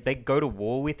like they go to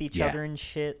war with each other and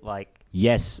shit. Like,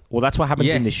 yes, well, that's what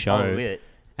happens in this show.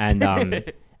 And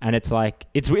and it's like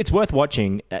it's worth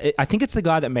watching. I think it's the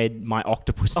guy that made My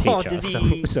Octopus Teacher. Oh, does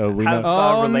he so we have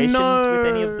know relations with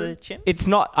any of the chimps? It's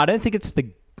not. I don't think it's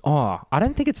the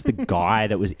guy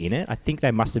that was in it. I think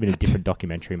they must have been a different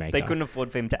documentary maker. They couldn't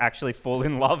afford for him to actually fall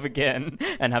in love again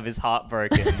and have his heart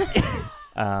broken.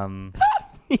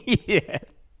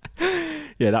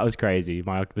 Yeah, that was crazy.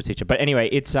 My Octopus Teacher. But anyway,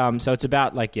 it's so it's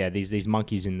about like these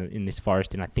monkeys in this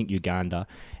forest in I think Uganda,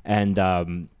 and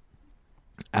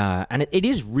it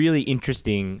is really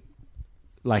interesting.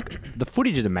 Like, the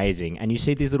footage is amazing, and you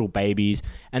see these little babies,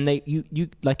 and you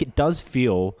like, it does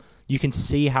feel, you can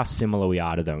see how similar we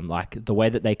are to them. Like, the way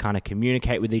that they kind of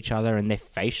communicate with each other and their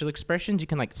facial expressions, you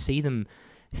can like see them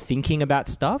thinking about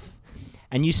stuff.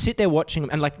 And you sit there watching them,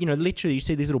 and like, literally you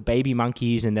see these little baby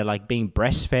monkeys, and they're like being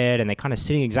breastfed, and they're kind of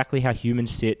sitting exactly how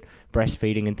humans sit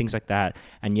breastfeeding and things like that.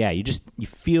 And yeah, you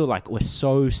feel like we're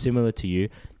so similar to you.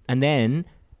 And then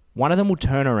one of them will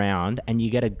turn around and you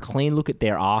get a clean look at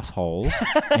their assholes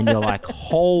and you're like,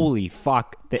 holy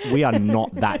fuck, we are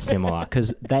not that similar,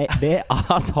 because their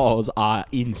assholes are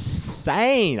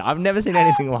insane. I've never seen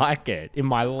anything like it in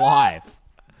my life.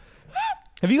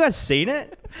 Have you guys seen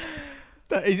it?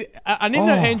 I need to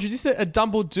know, Andrew, is this a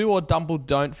Dumble Do or Dumble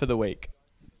Don't for the week?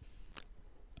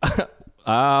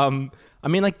 I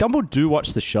mean, like, Dumble do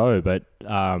watch the show, but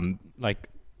like,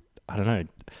 I don't know.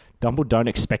 Dumble don't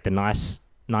expect a nice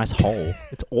hole.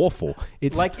 It's awful.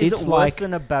 It's like, is it worse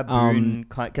than a baboon?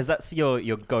 Because that's your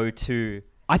go-to.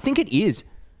 I think it is.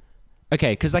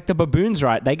 Okay, because like the baboons,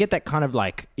 right? They get that kind of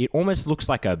like, it almost looks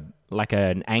like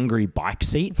an angry bike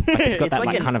seat. Like, it's got that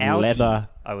like kind of Audi, leather.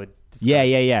 I would describe.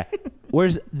 Yeah.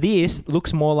 Whereas this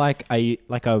looks more like a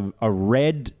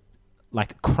red,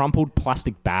 like crumpled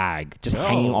plastic bag just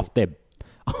hanging off their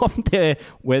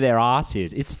where their ass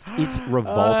is. It's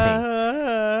revolting.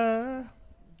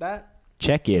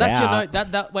 Check it that's out. Your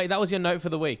note. Wait, that was your note for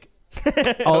the week.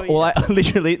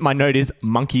 Literally, my note is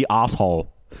monkey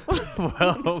asshole.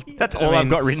 Well, that's all I've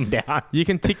got written down. You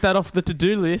can tick that off the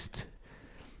to-do list.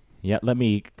 Yeah, I'm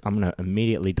going to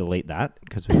immediately delete that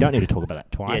because we don't need to talk about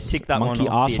that twice. Yeah, tick that monkey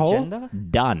one off asshole, the agenda.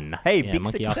 Done. Hey, big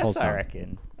success, I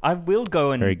reckon. I will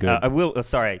go and... Very good.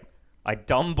 I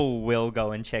Dumble will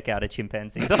go and check out a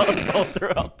chimpanzee's asshole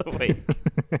throughout the week.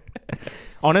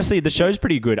 Honestly, the show's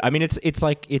pretty good. I mean, it's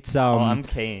I'm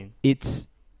keen. It's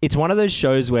one of those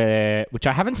shows which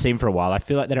I haven't seen for a while. I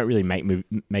feel like they don't really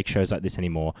make shows like this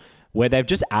anymore, where they've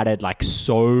just added like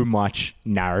so much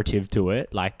narrative to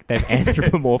it. Like, they've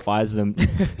anthropomorphized them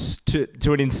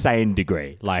to an insane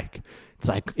degree. Like,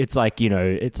 it's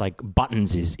like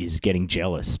Buttons is getting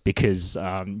jealous because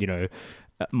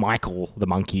Michael the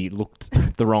monkey looked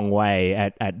the wrong way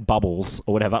at Bubbles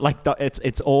or whatever. Like,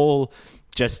 it's all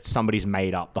just somebody's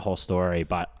made up the whole story,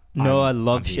 but. No, I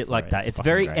love shit like that. It's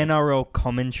very great. NRL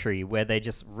commentary where they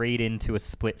just read into a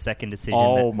split-second decision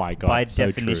that, my God, by so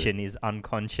definition true. is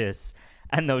unconscious,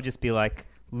 and they'll just be like,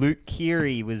 Luke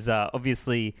Keary was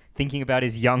obviously thinking about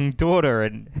his young daughter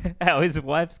and how his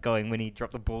wife's going when he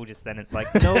dropped the ball just then. It's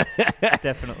like, no,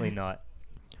 definitely not.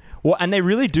 Well, and they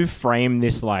really do frame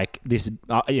this I'm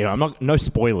not no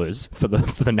spoilers for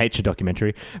the nature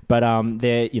documentary, but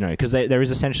they're because there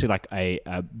is essentially like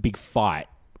a big fight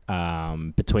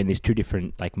between these two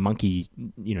different like monkey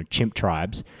chimp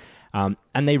tribes.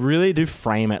 And they really do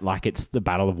frame it like it's the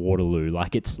Battle of Waterloo,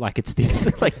 like it's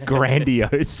this like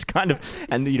grandiose kind of,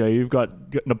 and you've got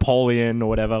Napoleon or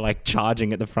whatever like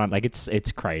charging at the front, like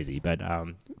it's crazy, but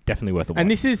definitely worth a watch.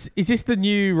 And is this the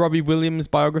new Robbie Williams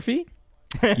biography?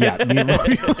 Yeah, new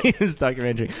Robbie Williams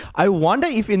documentary. I wonder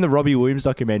if in the Robbie Williams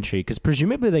documentary, because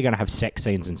presumably they're going to have sex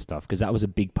scenes and stuff, because that was a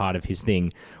big part of his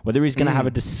thing, whether he's going to have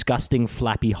a disgusting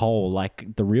flappy hole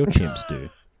like the real chimps do.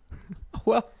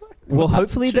 Well,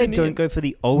 hopefully they don't go for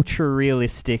the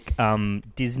ultra-realistic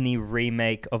Disney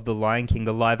remake of The Lion King,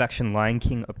 the live-action Lion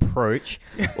King approach,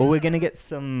 or we're going to get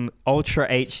some ultra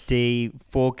HD,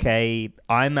 4K,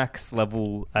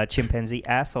 IMAX-level chimpanzee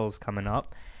assholes coming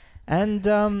up, and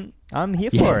I'm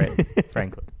here for it,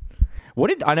 frankly.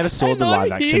 I never saw the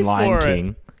live-action Lion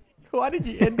King. Why did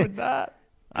you end with that?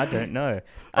 I don't know.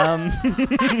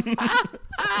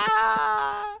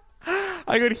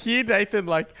 I could hear Nathan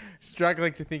like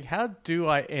struggling to think, how do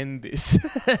I end this?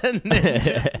 And then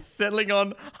just settling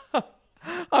on,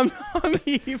 I'm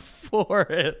here for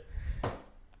it.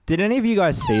 Did any of you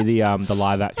guys see the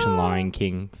live action Lion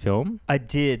King film? I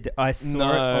did. I saw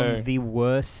it on the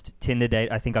worst Tinder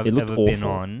date I think I've ever been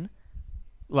on.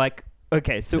 Like,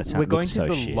 okay, so we're going to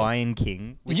the Lion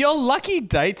King. You're lucky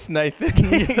dates, Nathan.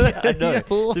 Yeah, I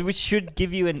know. So we should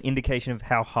give you an indication of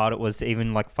how hard it was to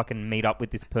even like fucking meet up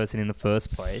with this person in the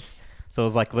first place. So I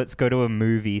was like, let's go to a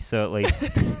movie so at least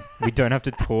we don't have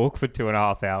to talk for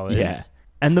 2.5 hours. Yeah.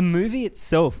 And the movie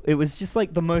itself, it was just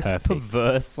like the most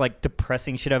perverse, like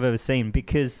depressing shit I've ever seen,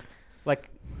 because like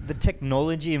the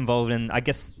technology involved and I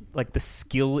guess like the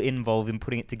skill involved in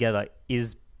putting it together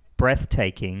is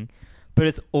breathtaking, but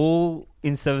it's all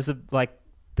in service of like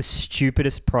the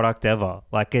stupidest product ever,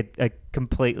 like a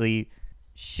completely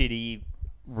shitty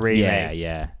remake.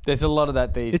 Yeah. There's a lot of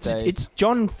that these days. It's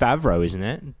Jon Favreau, isn't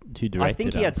it? Who directed it? I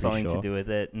think he had something to do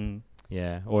with it, and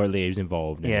yeah, or at least he was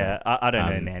involved. Yeah, I don't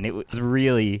know, man. It was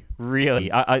really, really.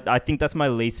 I think that's my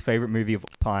least favorite movie of all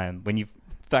time. When you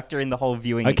factor in the whole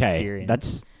viewing experience,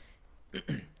 that's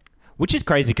which is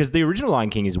crazy because the original Lion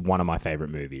King is one of my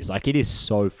favorite movies. Like, it is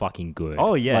so fucking good.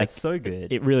 Oh yeah, like, it's so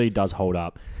good. It really does hold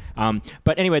up.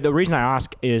 But anyway, the reason I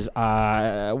ask is,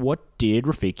 what did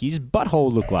Rafiki's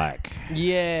butthole look like?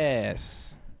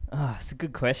 Yes. It's a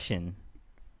good question.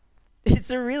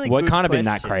 It's a really well, good question. It can't have been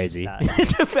that crazy.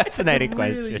 It's a fascinating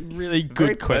question. Really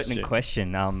good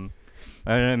question. I don't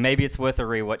know, maybe it's worth a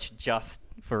rewatch just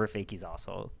for Rafiki's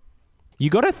asshole. You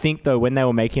got to think, though, when they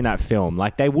were making that film,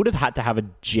 like, they would have had to have a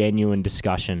genuine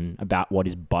discussion about what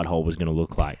his butthole was going to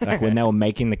look like. Like, when they were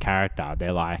making the character,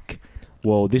 they're like,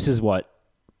 well, this is what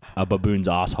a baboon's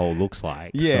asshole looks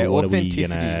like. Yeah, so what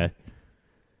authenticity. Are we gonna,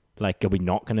 like, are we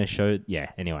not going to show...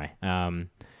 Yeah, anyway.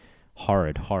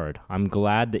 Horrid. I'm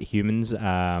glad that humans,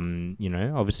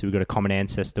 obviously we've got a common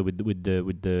ancestor with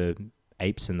the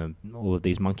apes and all of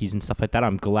these monkeys and stuff like that.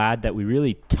 I'm glad that we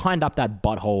really tightened up that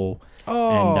butthole.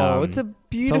 Oh, and, it's a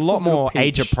beautiful it's a lot more peach.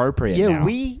 age appropriate. Yeah, now,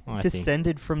 we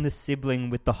descended from the sibling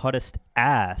with the hottest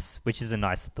ass, which is a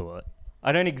nice thought.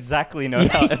 I don't exactly know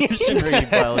how evolutionary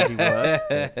biology works.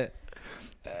 But...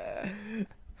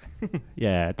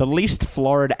 Yeah, the least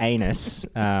florid anus.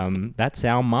 That's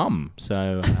our mum.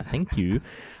 So thank you.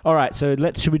 All right, so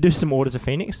should we do some Orders of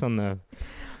Phoenix on the?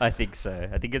 I think so.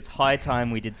 I think it's high time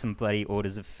we did some bloody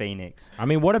Orders of Phoenix. I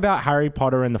mean, what about Harry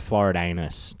Potter and the florid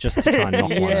anus? Just to try and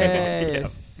knock one over.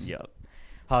 Yes. Yep.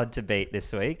 Hard to beat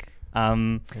this week.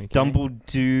 Dumble,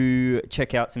 do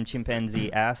check out some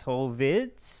chimpanzee asshole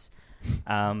vids.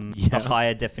 The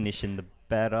higher definition, the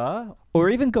better. Or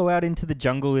even go out into the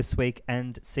jungle this week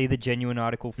and see the genuine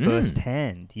article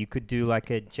firsthand. You could do like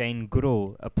a Jane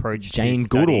Goodall approach to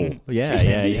studying Yeah.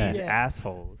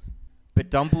 assholes. But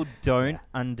Dumble, don't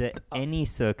under any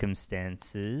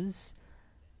circumstances...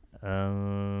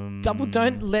 Dumble,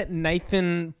 don't let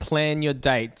Nathan plan your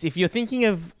dates. If you're thinking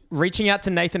of reaching out to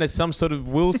Nathan as some sort of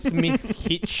Will Smith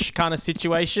Hitch kind of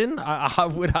situation, I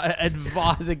would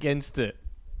advise against it.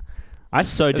 I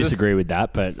so disagree with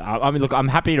that, but I mean, look, I'm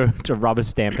happy to rubber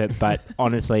stamp it, but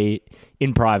honestly,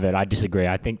 in private, I disagree.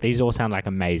 I think these all sound like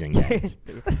amazing dates.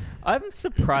 I'm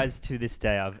surprised to this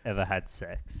day I've ever had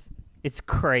sex. It's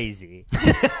crazy.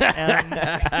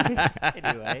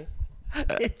 Anyway,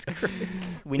 it's crazy.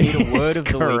 We need a word of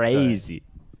the week. Crazy.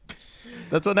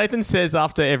 That's what Nathan says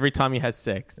after every time he has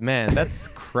sex. Man, that's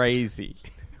crazy.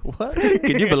 What?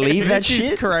 Can you believe that This is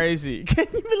shit? crazy. Can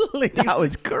you believe That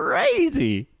was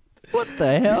crazy. What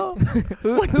the hell?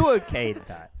 Who okayed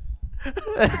that?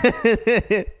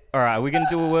 All right, we're going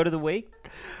to do a word of the week.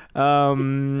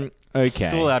 Okay.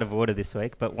 It's all out of order this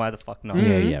week, but why the fuck not?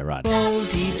 Yeah, right.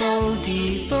 Boldy,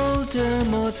 Boldy,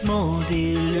 Voldemort's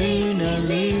moldy,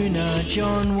 Luna,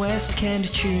 John West,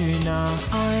 Kent Tuna.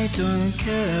 I don't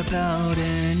care about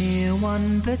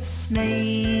anyone but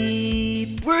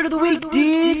Snape. Word of the week,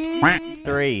 dude.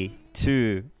 3,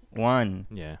 2, 1.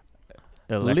 Yeah.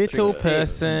 Electric Little six.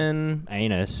 person.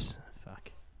 Anus.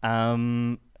 Fuck.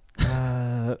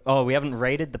 We haven't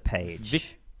rated the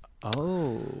page.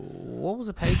 Oh, what was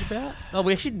the page about? Oh,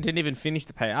 we actually didn't even finish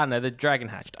the page. I don't know, the dragon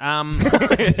hatched.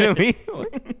 Do we?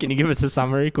 Can you give us a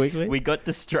summary quickly? We got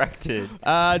distracted.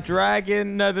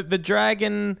 Dragon. No, the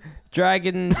dragon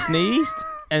sneezed,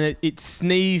 and it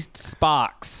sneezed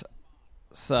sparks.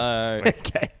 So.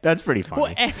 Okay, that's pretty funny.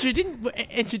 Well, Andrew,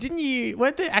 didn't you?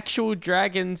 Weren't the actual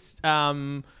dragons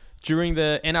during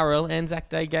the NRL Anzac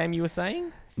Day game? You were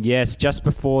saying? Yes, just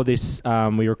before this,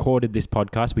 we recorded this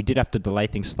podcast. We did have to delay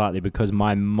things slightly because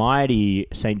my mighty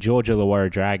St. George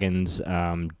Illawarra Dragons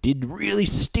did really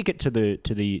stick it to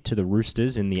the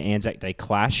Roosters in the Anzac Day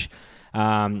clash,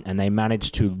 and they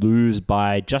managed to lose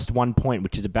by just 1 point,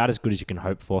 which is about as good as you can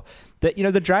hope for.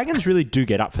 The Dragons really do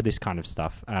get up for this kind of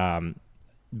stuff.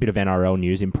 Bit of NRL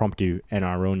news, impromptu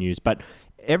NRL news, but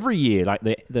every year, like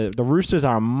the Roosters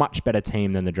are a much better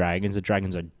team than the Dragons. The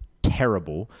Dragons are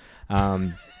terrible.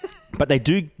 But they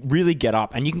do really get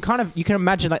up, and you can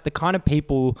imagine like the kind of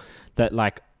people that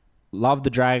like love the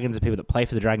Dragons, the people that play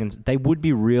for the Dragons, they would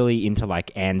be really into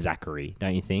like Anzacery,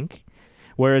 don't you think?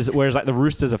 Whereas like the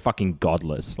Roosters are fucking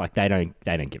godless, like they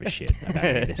don't give a shit about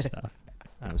any of this stuff.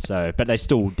 But they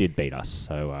still did beat us.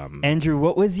 So Andrew,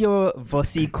 what was your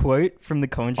Vossi quote from the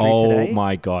commentary oh today? Oh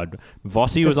my god,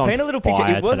 Vossi was on paint a little picture.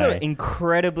 fire It was today. an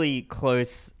incredibly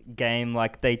close game.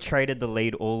 Like they traded the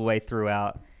lead all the way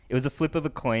throughout. It was a flip of a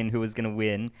coin who was going to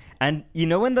win. And you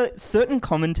know when the certain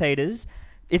commentators,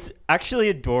 it's actually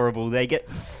adorable. They get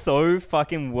so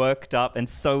fucking worked up and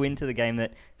so into the game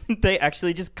that they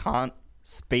actually just can't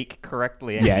speak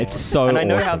correctly anymore. Yeah, it's so And I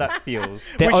know how awesome. that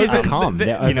feels. They're Which is overcome. the-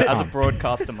 They're You know, overcome. as a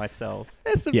broadcaster myself.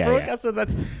 As a Yeah, broadcaster,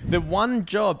 that's the one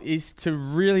job is to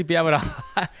really be able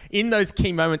to, in those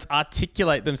key moments,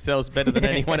 articulate themselves better than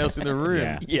anyone else in the room.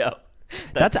 Yeah. Yeah.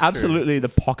 That's true. absolutely the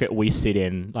pocket we sit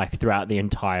in, like throughout the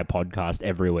entire podcast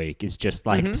every week. Is just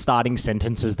like starting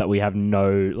sentences that we have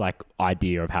no like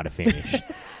idea of how to finish,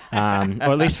 or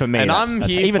at least for me. And that's I'm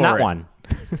here even for that it. one.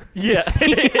 Yeah.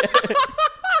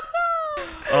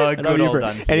 Oh, I'm good here old for it.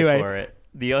 done. Here Anyway. for it.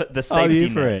 The I'm safety here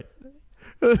for net.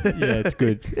 it. Yeah, it's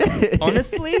good.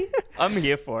 Honestly, I'm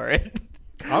here for it.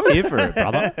 I'm here for it,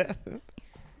 brother.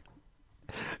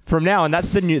 From now on,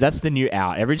 that's the new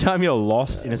out. Every time you're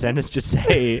lost in a sentence, just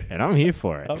say, "And I'm here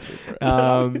for it."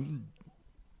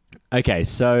 Okay,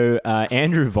 so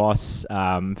Andrew Voss,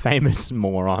 famous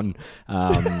moron,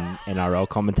 NRL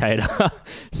commentator.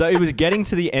 So it was getting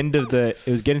to the end of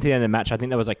the match. I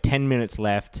think there was like 10 minutes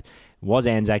left. It was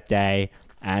Anzac Day,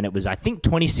 and it was I think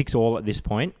 26-all at this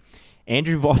point.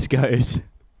 Andrew Voss goes.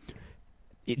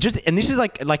 And this is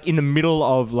like in the middle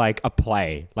of like a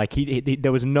play. Like he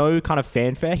there was no kind of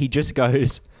fanfare. He just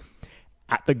goes,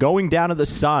 "At the going down of the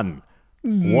sun,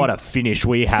 what a finish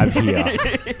we have here."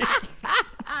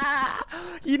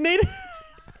 You need.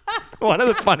 One of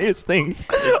the funniest things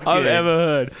I've ever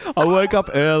heard. I woke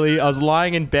up early. I was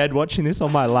lying in bed watching this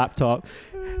on my laptop,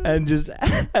 and just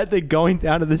at the going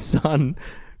down of the sun,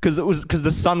 because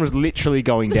the sun was literally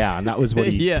going down. That was what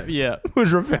he yeah.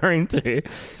 was referring to.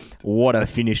 What a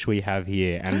finish we have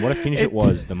here. And what a finish it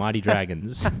was. The Mighty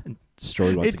Dragons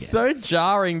destroyed once again. It's so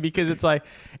jarring because it's like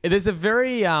there's a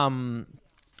very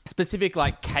specific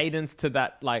like cadence to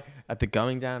that, like at the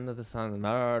going down of the sun,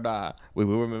 we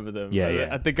will remember them. Yeah.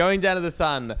 At the going down of the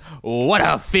sun, what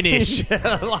a finish.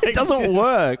 Like, It doesn't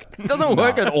work. It doesn't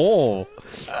work at all.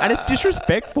 And it's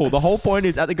disrespectful. The whole point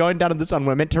is at the going down of the sun,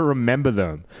 we're meant to remember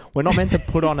them. We're not meant to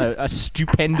put on a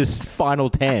stupendous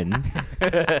final 10.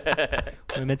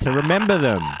 We're meant to remember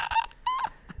them.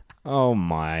 Oh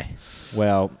my.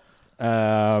 Well, what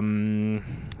have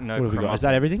we got? Is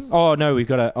that everything? Oh no, we've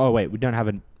got a. Oh wait, we don't have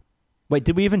a. Wait,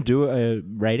 did we even do a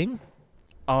rating?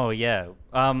 Oh yeah.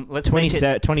 Let's 27.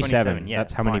 make it 27. Yeah,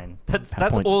 that's how many. fine. That's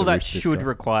points all the that Roosters should got.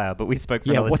 require. But we spoke for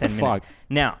Yeah, another what 10 the minutes. fuck?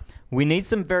 Now we need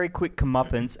some very quick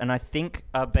comeuppance, and I think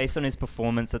based on his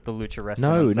performance at the Lucha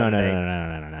Wrestling. No. on Saturday,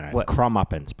 No. What?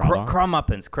 Crummupins,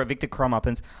 brother. Victor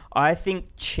Crummupins. I think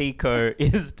Chico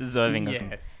is deserving of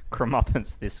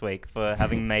Crummupins this week for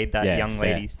having made that young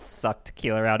lady suck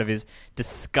tequila out of his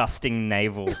disgusting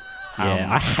navel.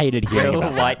 I hated hearing Real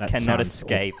about light that. cannot Sounds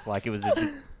escape. Like it was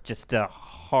just a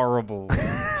horrible,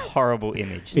 horrible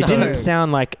image. It So- didn't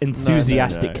sound like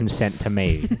enthusiastic consent to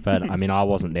me, but I mean, I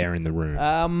wasn't there in the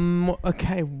room.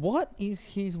 Okay, what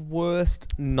is his worst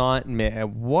nightmare?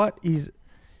 What is...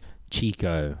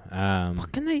 Chico.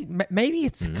 What can they... Maybe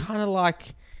it's kind of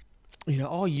like...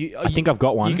 I think I've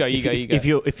got one. You go.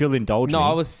 If you'll indulge me. No,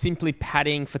 I was simply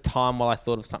padding for time while I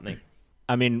thought of something.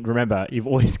 I mean, remember, you've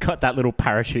always got that little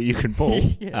parachute you can pull.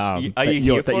 Are you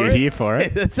here for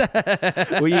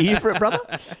it? Were you here for it, brother?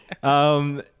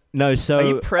 No, so... Are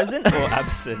you present or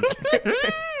absent?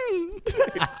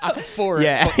 For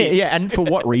it. Yeah, and for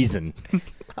what reason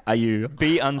are you...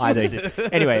 Be unspecific.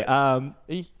 Anyway,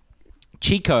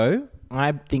 Chico,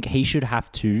 I think he should have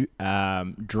to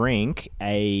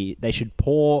they should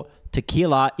pour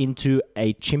tequila into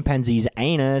a chimpanzee's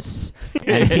anus,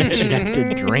 and he should have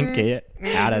to drink it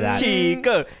out of that.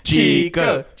 Chico.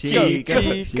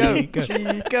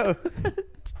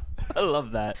 I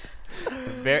love that.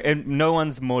 And no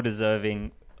one's more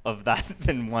deserving of that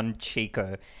than one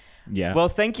Chico. Yeah. Well,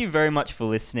 thank you very much for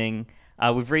listening.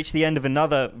 We've reached the end of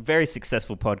another very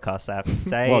successful podcast, I have to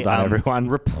say. Well done, everyone.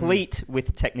 Replete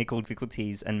with technical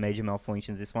difficulties and major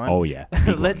malfunctions, this one. Oh, yeah.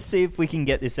 Let's see if we can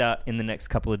get this out in the next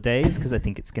couple of days, because I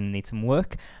think it's going to need some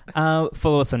work.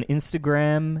 Follow us on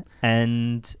Instagram,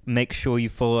 and make sure you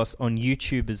follow us on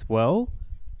YouTube as well.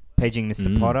 Paging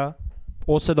Mr. Potter.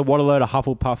 Also, the What a Load of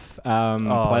Hufflepuff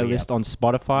playlist on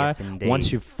Spotify. Yes, indeed.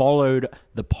 Once you've followed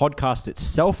the podcast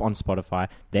itself on Spotify,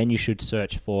 then you should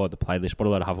search for the playlist What a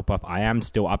Load of Hufflepuff. I am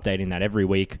still updating that every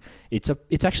week. It's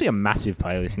actually a massive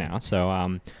playlist now, so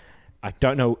I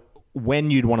don't know when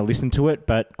you'd want to listen to it,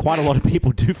 but quite a lot of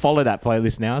people do follow that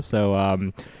playlist now. So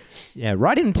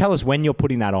write in and tell us when you're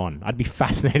putting that on. I'd be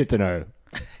fascinated to know.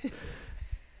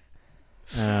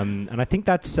 And I think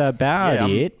that's about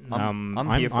it. I'm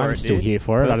here for it, still dude, here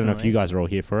for it. I don't know if personally. you guys are all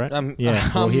here for it.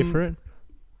 We're all here for it.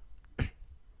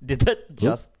 Did that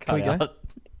just cut out?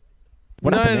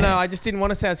 What happened there? No. I just didn't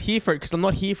want to say I was here for it because I'm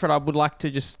not here for it. I would like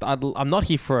to I'm not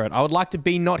here for it. I would like to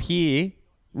be not here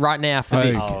right now for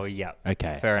this. Oh, yeah.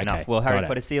 Okay. Fair enough. Well, Harry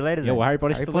Potter, see you later then. Yeah, well, Harry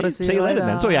Potter, see you later then.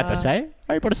 That's all you have to say.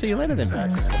 Harry Potter, see you later then.